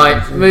 Sorry.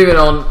 Right, moving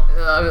on.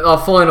 Our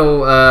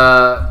final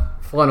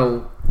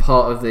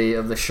part of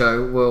the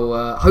show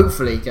will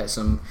hopefully get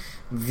some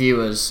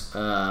viewers,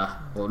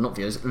 or not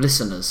viewers,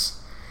 listeners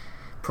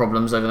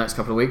problems over the next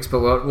couple of weeks. But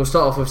we'll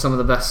start off with some of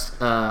the best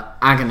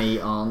agony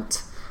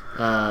aunt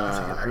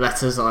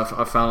letters that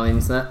I've found on the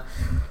internet.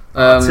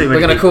 We're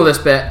going to call this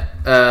bit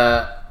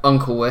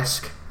Uncle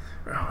Whisk.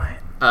 Right.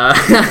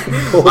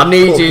 I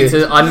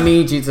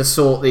need you to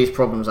sort these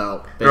problems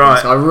out. Business.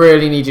 Right. I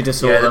really need you to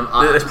sort them.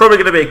 There's probably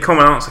going to be a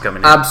common answer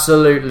coming in.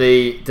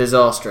 Absolutely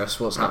disastrous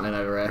what's happening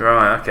over here.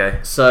 Right. Okay.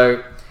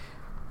 So,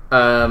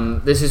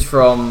 this is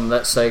from,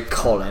 let's say,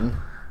 Colin.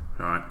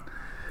 Right.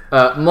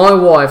 My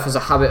wife has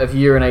a habit of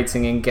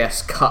urinating in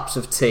guests' cups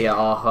of tea at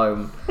our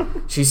home.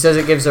 She says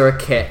it gives her a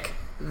kick.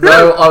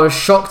 Though I was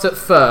shocked at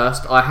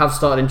first, I have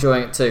started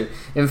enjoying it too.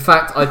 In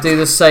fact, I do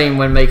the same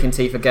when making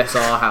tea for guests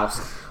at our house.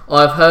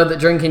 I've heard that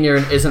drinking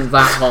urine isn't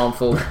that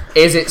harmful.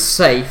 Is it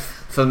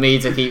safe for me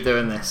to keep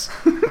doing this?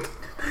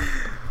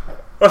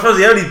 Well, I suppose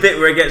the only bit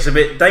where it gets a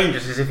bit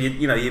dangerous is if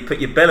you put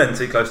your bell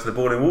too close to the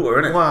boiling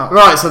water, isn't it? Wow.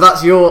 Right, so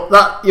that's your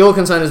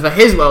concern is for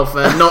his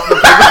welfare, not the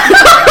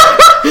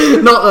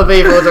people, not the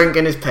people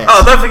drinking his piss.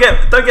 Oh,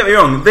 don't get me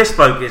wrong. This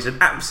bloke is an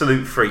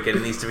absolute freak, and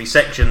it needs to be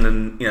sectioned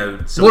and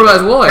What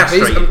about his wife?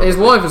 castrated His properly.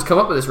 wife has come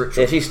up with this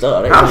ritual. Yeah, she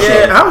started.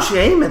 How's she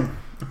aiming?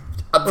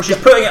 Well, she's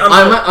putting it on.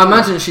 I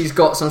imagine she's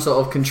got some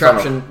sort of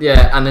contraption,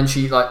 and then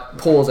she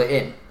pours it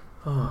in.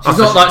 She's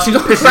not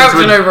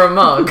crouching over a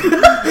mug.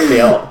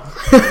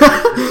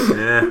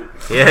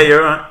 Yeah,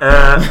 you're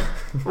right.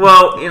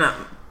 Well,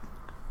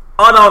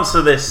 I'd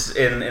answer this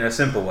in a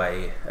simple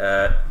way.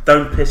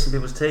 Don't piss in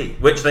people's tea,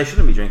 which they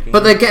shouldn't be drinking.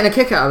 But they're getting a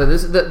kick out of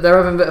it. They're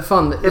having a bit of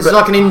fun. It's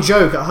like an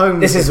in-joke at home.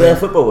 This is their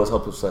football, as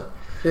Hobbs would say.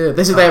 Yeah,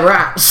 this is their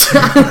rats.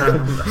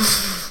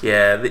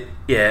 Yeah.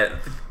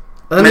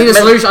 I need a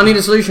solution. I need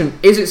a solution.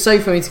 Is it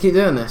safe for me to keep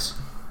doing this?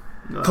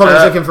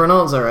 Colin's looking for an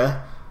answer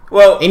here.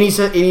 Well, he needs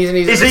is he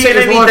in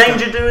any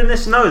danger doing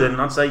this? No, then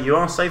I'd say you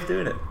are safe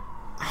doing it.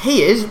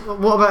 He is.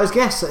 What about his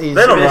guests? They're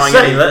not writing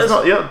any letters.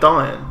 You're not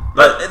dying.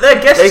 Like,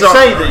 their guests They say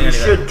aren't that you writing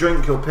should any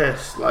drink your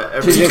piss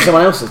Should drink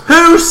someone else's.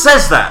 Who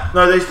says that?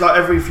 No, there's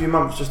every few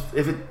months. Just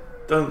if it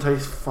don't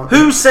taste funky.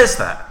 Who says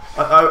that?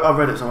 I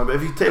read it somewhere, but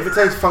if it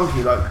tastes funky,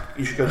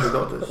 you should go to the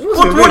doctors.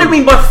 What do you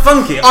mean by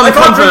funky? I'm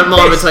confident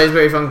mine would taste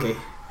very funky.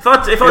 If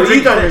I You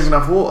drink don't piss, drink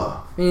enough water.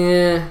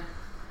 Yeah,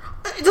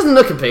 it doesn't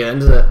look appealing,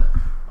 does it?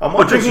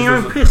 My drinking your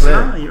own was piss, clear.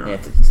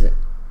 huh?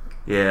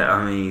 Yeah,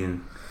 I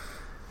mean,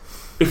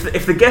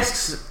 if the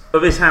guests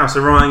of this house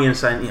are writing in and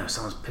saying,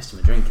 someone's pissed in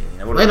my drinking,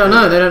 what do They don't do?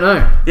 know. They don't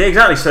know. Yeah,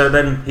 exactly. So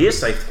then he is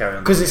safe to carry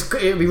on. Because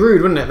it'd be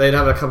rude, wouldn't it? They'd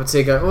have a cup of tea,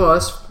 and go, "Oh,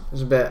 this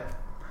is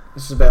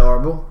a bit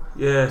horrible."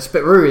 Yeah. It's a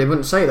bit rude. They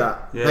wouldn't say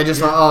that. Yeah. They're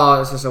just like,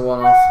 "Oh, it's just a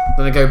one-off."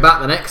 Then they go back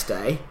the next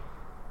day,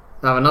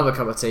 have another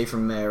cup of tea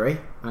from Mary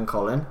and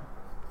Colin,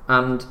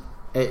 and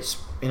it's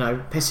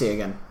pissy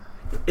again.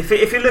 If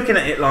you're looking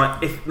at it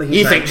like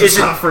You think just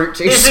have fruit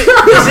juice? Is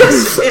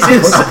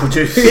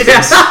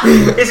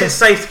it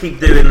safe to keep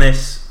doing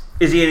this?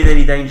 Is he in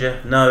any danger?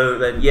 No.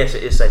 Then yes,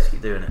 it is safe to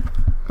keep doing it.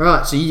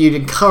 Right, so you'd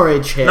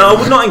encourage him. No, I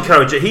would not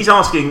encourage it. He's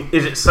asking,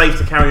 is it safe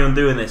to carry on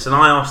doing this? And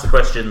I asked the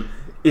question,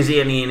 is he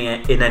in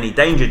any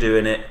danger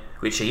doing it?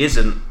 Which he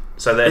isn't.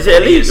 So therefore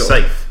he is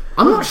safe.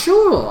 I'm not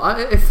sure.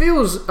 It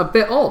feels a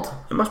bit odd.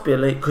 It must be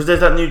illegal because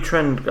there's that new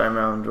trend going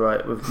around,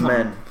 right, with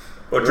men.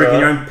 Or drinking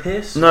your own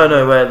piss? No,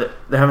 where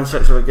they're having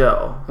sex with a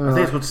girl. I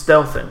think it's called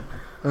stealthing.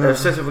 They have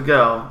sex with a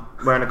girl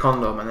wearing a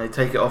condom and they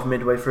take it off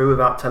midway through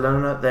without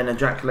telling her, then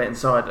ejaculate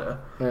inside her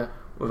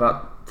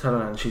without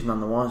telling her, and she's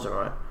none the wiser,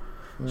 right?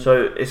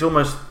 So it's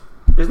almost...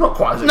 It's not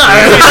quite as... No!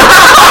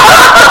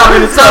 I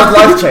mean, it sounds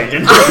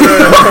life-changing.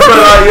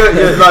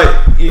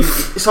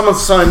 But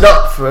someone's signed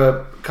up for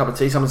a cup of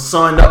tea, someone's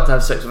signed up to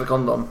have sex with a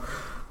condom.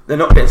 They're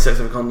not getting sex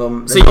with a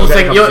condom. So you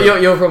think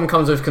your problem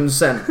comes with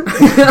consent?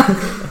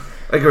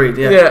 Agreed,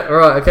 yeah. Yeah,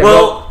 right, okay.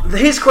 Well,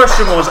 his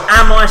question was,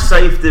 am I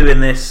safe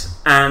doing this?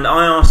 And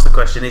I asked the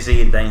question, is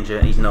he in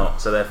danger? He's not,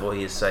 so therefore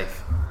he is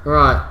safe.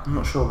 Right. I'm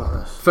not sure about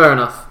this. Fair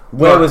enough.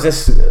 Where was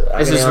this?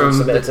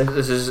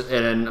 This is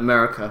in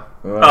America.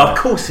 Right. Oh, of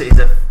course it is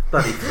a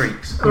bloody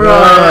freaks.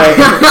 Right.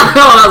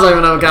 That's even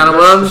another can of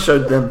worms.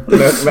 Showed them.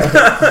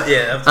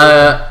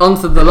 Yeah. On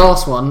to the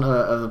last one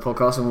of the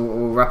podcast, and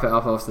we'll wrap it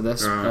up after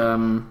this.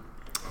 Right.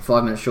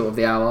 5 minutes short of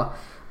the hour.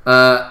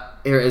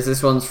 Here it is.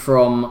 This one's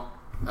from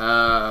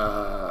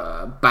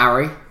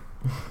Barry.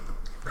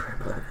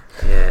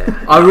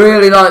 Yeah. I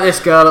really like this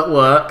girl at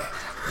work,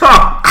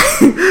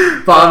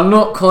 but I'm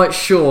not quite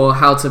sure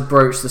how to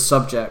broach the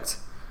subject.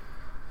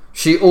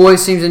 She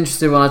always seems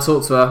interested when I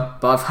talk to her,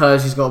 but I've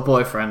heard she's got a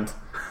boyfriend.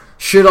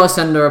 Should I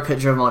send her a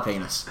picture of my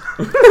penis?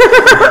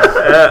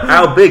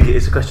 How big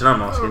is the question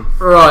I'm asking?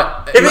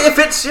 Right. If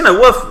it's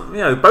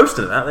worth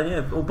boasting about, then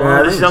yeah. All by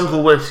all This is means.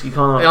 Uncle Whisk. You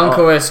can't.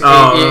 Uncle Whisk,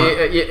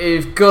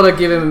 you've got to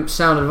give him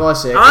sound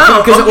advice here. I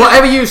know, Because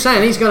whatever you're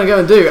saying, he's going to go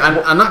and do,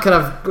 and that can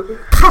have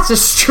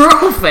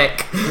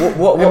catastrophic.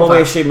 What are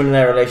we assuming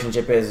their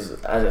relationship is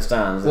as it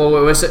stands?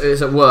 Well, it's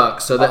at work,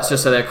 so let's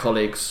just say they're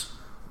colleagues.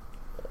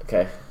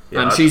 Okay.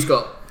 Yeah, And she's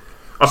got...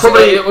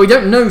 I we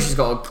don't know she's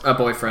got a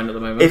boyfriend at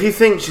the moment. If you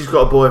think she's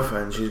got a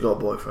boyfriend, she's got a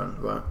boyfriend,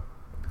 right?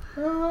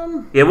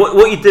 Yeah,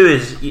 what you do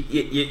is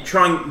you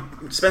try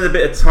and spend a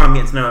bit of time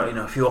getting to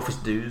know a few office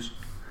dues.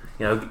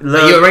 Learn.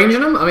 Are you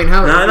arranging them? I mean,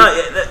 how? No.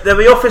 There'll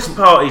be office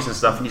parties and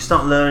stuff, and you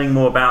start learning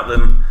more about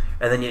them,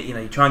 and then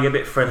you try and get a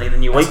bit friendly, and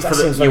then you wait for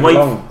the. You wait.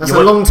 Long. That's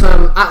a long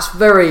term. That's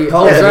very.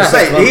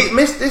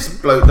 This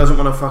bloke doesn't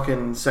want to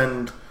fucking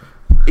send.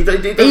 He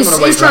doesn't want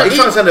to wait. He's trying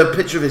to send a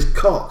picture of his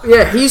cock.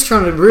 Yeah, he's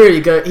trying to really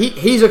go.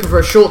 He's looking for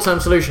a short term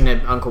solution here,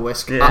 Uncle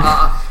Whisk.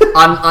 Yeah.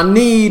 I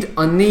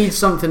need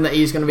something that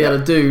he's going to be able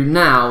to do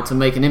now to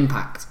make an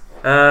impact.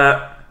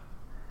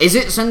 Is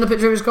it send a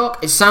picture of his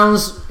cock? It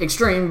sounds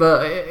extreme,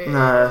 but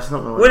No, it's not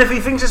going to work. Well, if he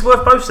thinks it's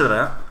worth boasting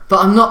about, But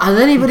I'm not. Has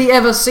anybody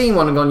ever seen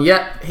one and gone,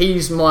 "Yep,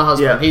 he's my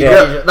husband"?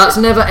 Yeah. That's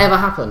never ever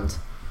happened.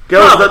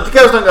 Girls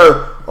don't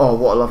go, "Oh,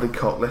 what a lovely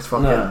cock, let's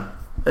fuck him."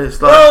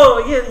 It's like,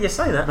 oh yeah, you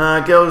say that.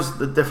 Nah,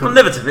 girls are different.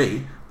 Well, never to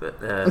me. But,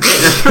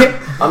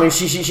 I mean,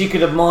 she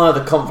could admire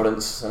the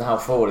confidence and how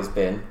forward it's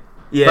been.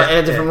 Yeah, but in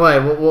a different way.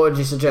 What would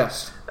you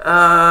suggest?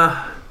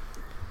 I'll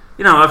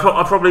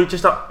probably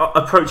just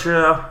approach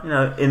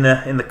her, in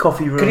the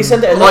coffee room. Could he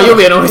send it anonymous? Oh, you'll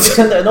be annoyed. Could he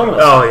send it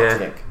anonymous? Oh, yeah. I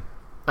think.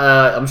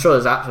 I'm sure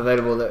there's apps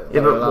available that.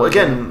 Yeah, but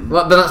again,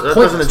 but that's that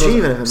pointless, doesn't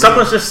achieve anything.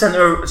 Someone's just sent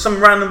her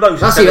some random bloke.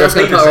 That's going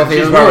to cut her off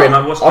even more.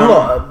 I'm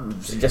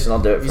not suggesting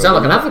I'll do it. You sound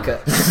like an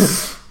advocate.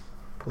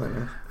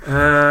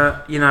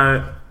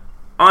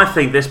 I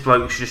think this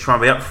bloke should just try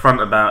and be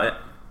upfront about it.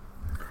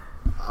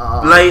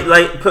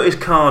 Put his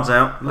cards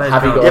out.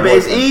 But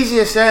it's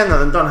easier saying that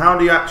than done. How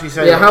do you actually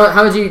say that?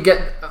 How do you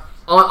get...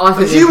 I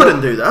think you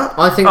wouldn't do that.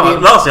 I think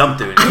lastly, I'm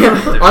doing it.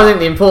 I think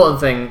the important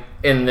thing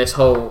in this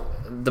whole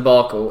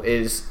debacle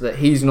is that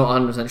he's not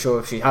 100% sure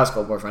if she has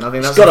got a boyfriend. I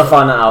think that's got to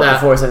find that out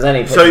before he sends any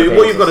picture. So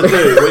what you've got to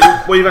do,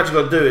 what you've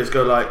actually got to do is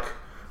go like,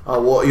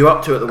 "Oh, what are you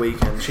up to at the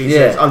weekend?" She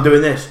says, "I'm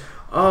doing this."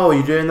 "Oh,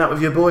 you're doing that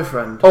with your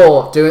boyfriend?"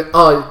 Or you're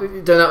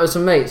doing that with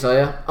some mates, are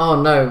you?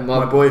 "Oh no,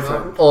 my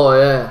boyfriend." Oh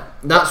yeah.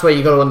 That's where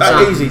you got to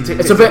understand. Easy.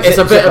 It's a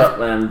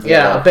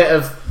bit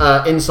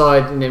of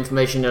inside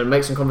information and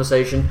make some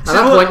conversation. At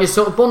that point, you're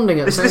sort of bonding.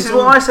 This is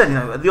what I said.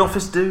 The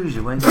office dues.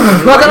 You wait.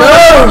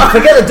 No,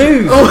 forget the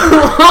dues.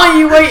 Why are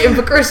you waiting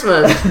for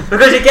Christmas?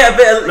 Because you get a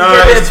bit of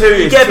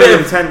you get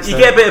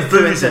a bit of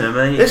booze in them.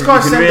 This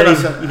guy's sending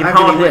us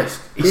a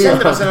risk. He's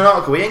sending us an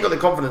article. He ain't got the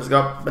confidence to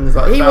go up and there's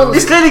like.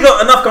 He's clearly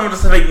got enough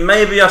confidence to think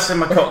maybe I'll send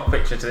my cock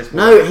picture to this boy.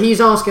 No,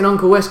 he's asking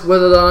Uncle West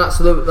whether that's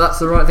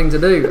the right thing to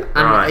do,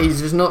 and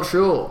he's just not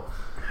sure.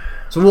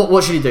 So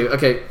what should he do?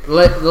 Okay,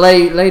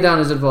 lay down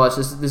his advice.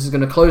 This is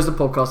going to close the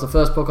podcast. The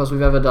first podcast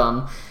we've ever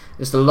done.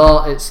 It's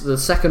the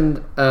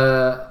second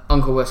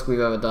Uncle West we've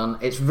ever done.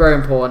 It's very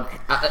important.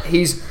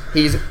 He's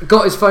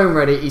got his phone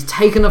ready. He's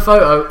taken a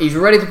photo. He's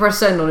ready to press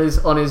send on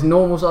his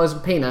normal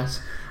sized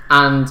penis.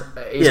 And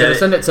he's going to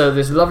send it to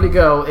this lovely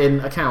girl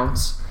in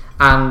accounts,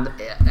 and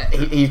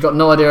he's got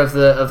no idea of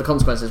the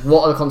consequences.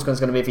 What are the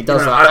consequences going to be if he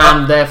does that?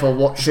 And therefore,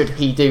 what should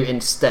he do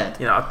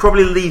instead? I'd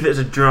probably leave it as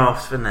a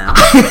draft for now.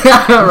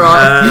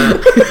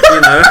 Right.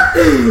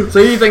 So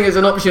you think it's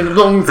an option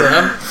long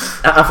term?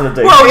 After the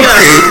dude. Well,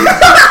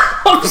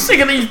 yeah. I'm sick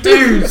of these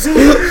dudes.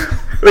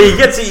 Well,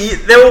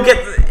 they will get.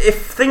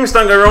 If things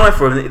don't go right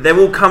for them, there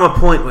will come a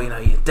point where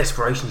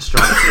desperation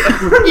strikes.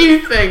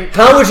 You think?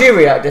 How would you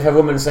react if a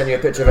woman sent you a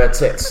picture of her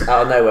tits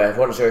out of nowhere?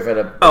 Wasn't sure if you had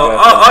a.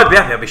 I'd be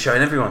happy. I'd be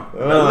showing everyone.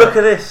 Look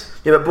at this.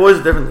 Yeah, but boys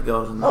are different to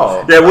girls.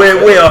 Yeah,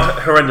 we are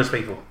horrendous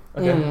people.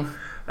 Okay.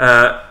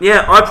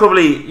 I'd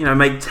probably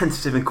make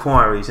tentative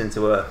inquiries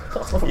into her.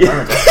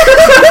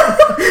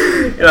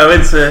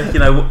 Into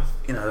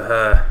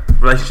her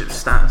relationship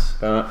status.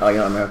 You're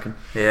not American.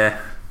 Yeah.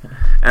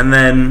 And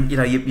then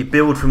you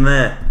build from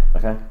there.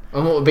 Okay.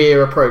 And what would be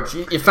your approach?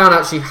 You found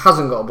out she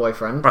hasn't got a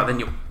boyfriend. Right, then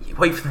you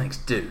wait for the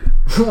next do.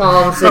 Oh,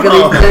 I'm sick of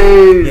these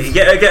dudes.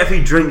 Yeah, you get a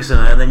few drinks in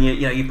her, and then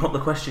you pop the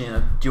question.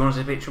 Do you want to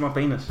see a picture of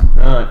my penis?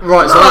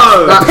 Right.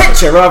 So that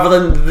picture rather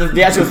than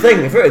the actual thing.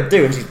 If you're a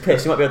dude and she's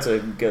pissed, you might be able to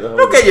get the whole.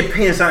 Don't get your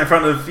penis out in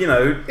front of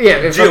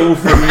Jill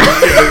from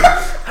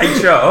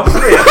HR.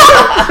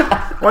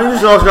 Why don't you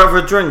just ask her out for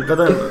a drink? I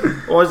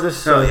don't. Why is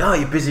this?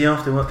 You're busy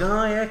after work.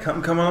 Oh yeah,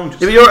 come along.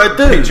 Just you're a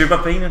dude. Picture of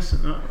my penis.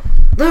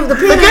 No, the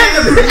penis.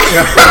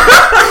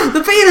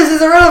 The penis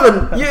is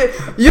irrelevant.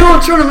 You're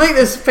trying to make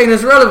this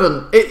penis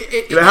relevant.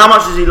 How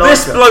much does he like?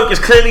 This bloke is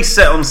clearly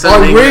set on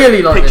sending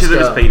pictures of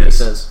his penis.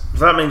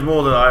 So that means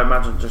more than I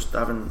imagine just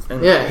having.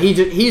 Yeah,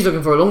 he's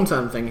looking for a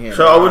long-term thing here.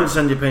 So I wouldn't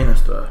send your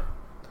penis to her.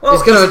 Well,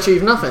 it's going to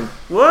achieve nothing.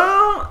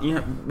 Well,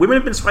 women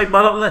have been swayed by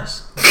a lot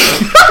less.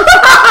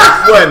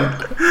 When?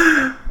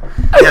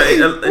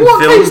 What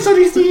case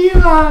studies do you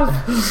have?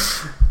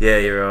 Yeah,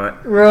 you're right.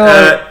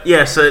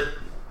 Right. So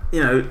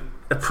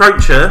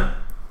approach her.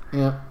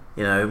 Yeah.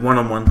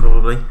 One-on-one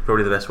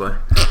probably the best way.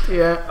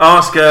 Yeah.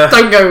 Ask her.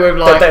 Don't go with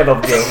like. Don't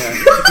involve Jill.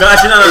 No,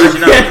 actually,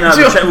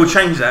 no. We'll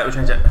change that.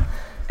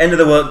 End of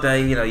the work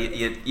day,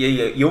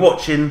 you're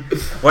watching,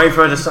 waiting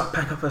for her to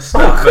pack up her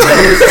stuff,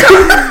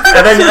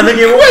 and then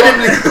you're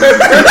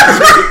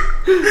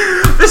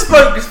This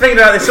bloke is thinking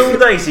about this all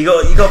day, so you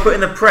got to put in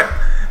the prep.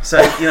 So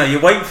you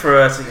wait for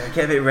her to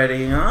get a bit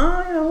ready. What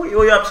are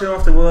you up to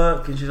after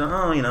work? And she's like,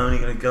 only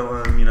going to go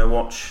home,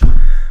 watch. I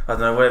don't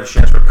know, whatever she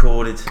has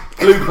recorded.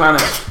 Blue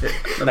Planet.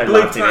 No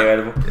live TV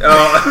available.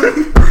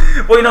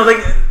 Well,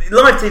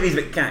 live TV's a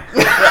bit cack.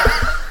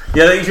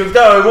 Yeah, you should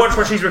go and watch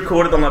what she's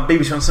recorded on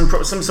BBC on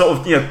some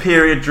sort of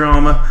period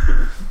drama.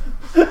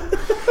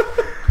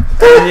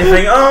 And you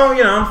think, I'm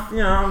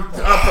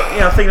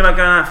thinking about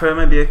going out for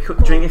maybe a quick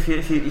drink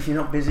if you're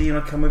not busy,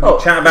 come with me,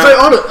 chat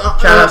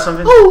about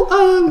something.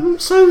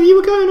 So you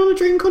were going on a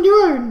drink on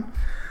your own?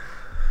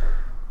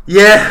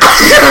 Yeah.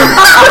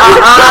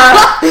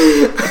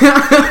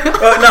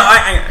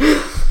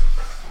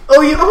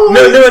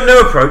 No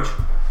approach.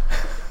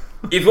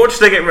 You've watched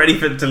her get ready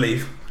to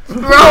leave.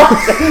 watching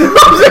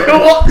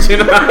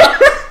that.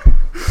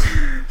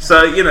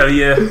 So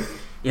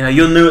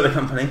you're new at the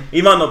company.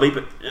 You might not be,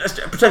 but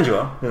pretend you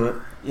are. Yeah.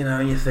 You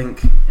know, and you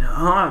think,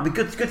 it'd be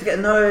good to get to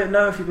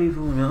know a few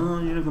people. You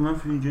know, come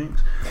out for a few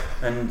drinks,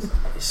 and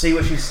see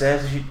what she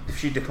says. If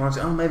she declines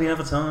it, maybe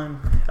another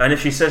time. And if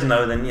she says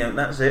no, then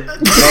that's it. Not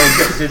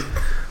interested.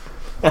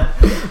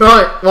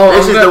 Right. Well,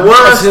 this is the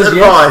worst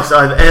advice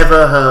I've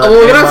ever heard.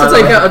 We're gonna have to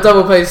take out a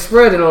double page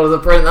spread in order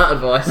to print that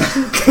advice.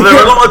 Well, there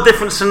are a lot of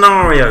different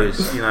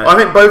scenarios. You know, I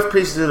think both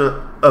pieces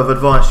of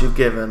advice you've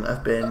given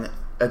have been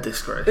a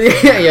disgrace.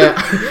 Yeah.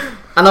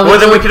 And well,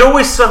 then we could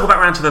always circle back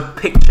around to the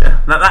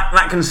picture.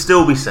 That can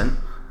still be sent.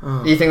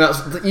 You think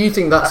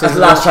that's his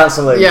last chance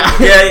to leave? Yeah.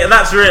 Yeah.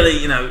 That's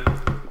really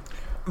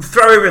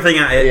throw everything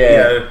at it.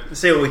 Yeah.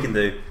 See what we can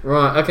do.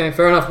 Right. Okay.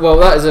 Fair enough. Well,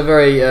 that is a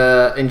very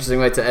interesting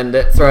way to end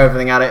it. Throw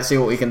everything at it. See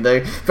what we can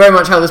do. Very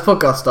much how this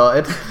podcast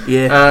started.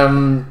 Yeah.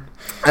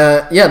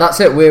 That's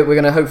it. We're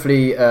going to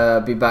hopefully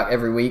be back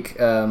every week.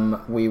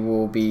 We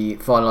will be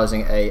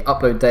finalising a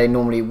upload day.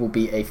 Normally it will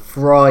be a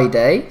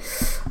Friday.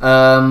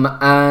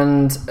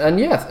 Thanks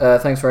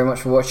very much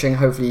for watching.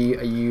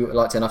 Hopefully you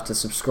liked it enough to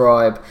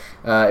subscribe.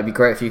 It'd be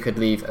great if you could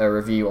leave a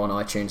review on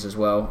iTunes as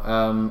well.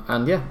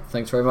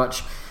 Thanks very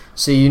much.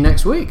 See you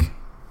next week.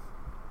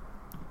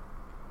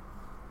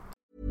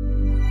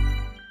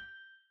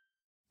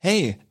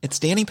 Hey, it's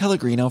Danny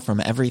Pellegrino from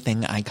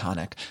Everything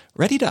Iconic.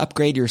 Ready to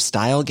upgrade your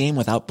style game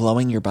without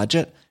blowing your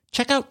budget?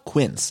 Check out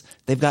Quince.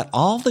 They've got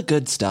all the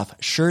good stuff,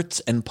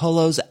 shirts and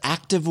polos,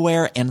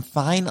 activewear, and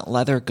fine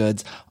leather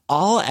goods,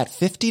 all at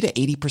 50 to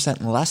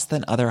 80% less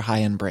than other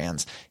high-end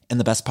brands. And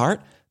the best part?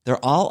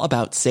 They're all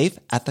about safe,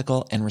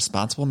 ethical, and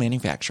responsible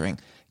manufacturing.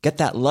 Get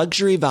that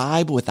luxury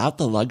vibe without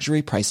the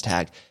luxury price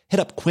tag. Hit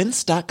up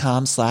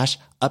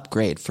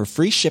quince.com/upgrade for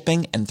free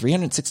shipping and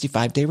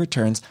 365-day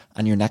returns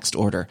on your next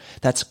order.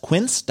 That's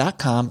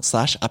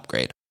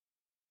quince.com/upgrade.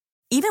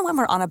 Even when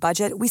we're on a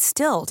budget, we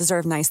still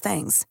deserve nice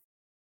things.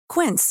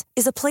 Quince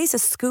is a place to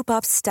scoop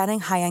up stunning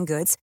high-end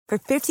goods for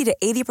 50 to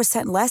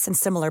 80% less than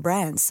similar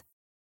brands.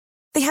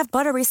 They have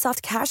buttery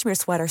soft cashmere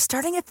sweaters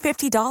starting at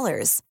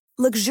 $50,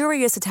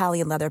 luxurious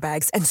Italian leather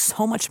bags, and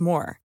so much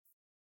more.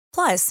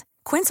 Plus,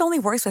 Quince only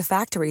works with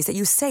factories that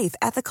use safe,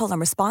 ethical, and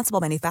responsible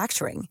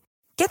manufacturing.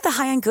 Get the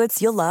high-end goods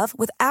you'll love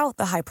without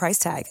the high price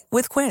tag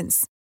with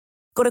Quince.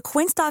 Go to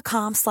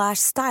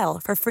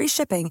quince.com/style for free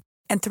shipping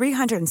and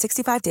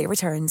 365-day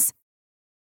returns.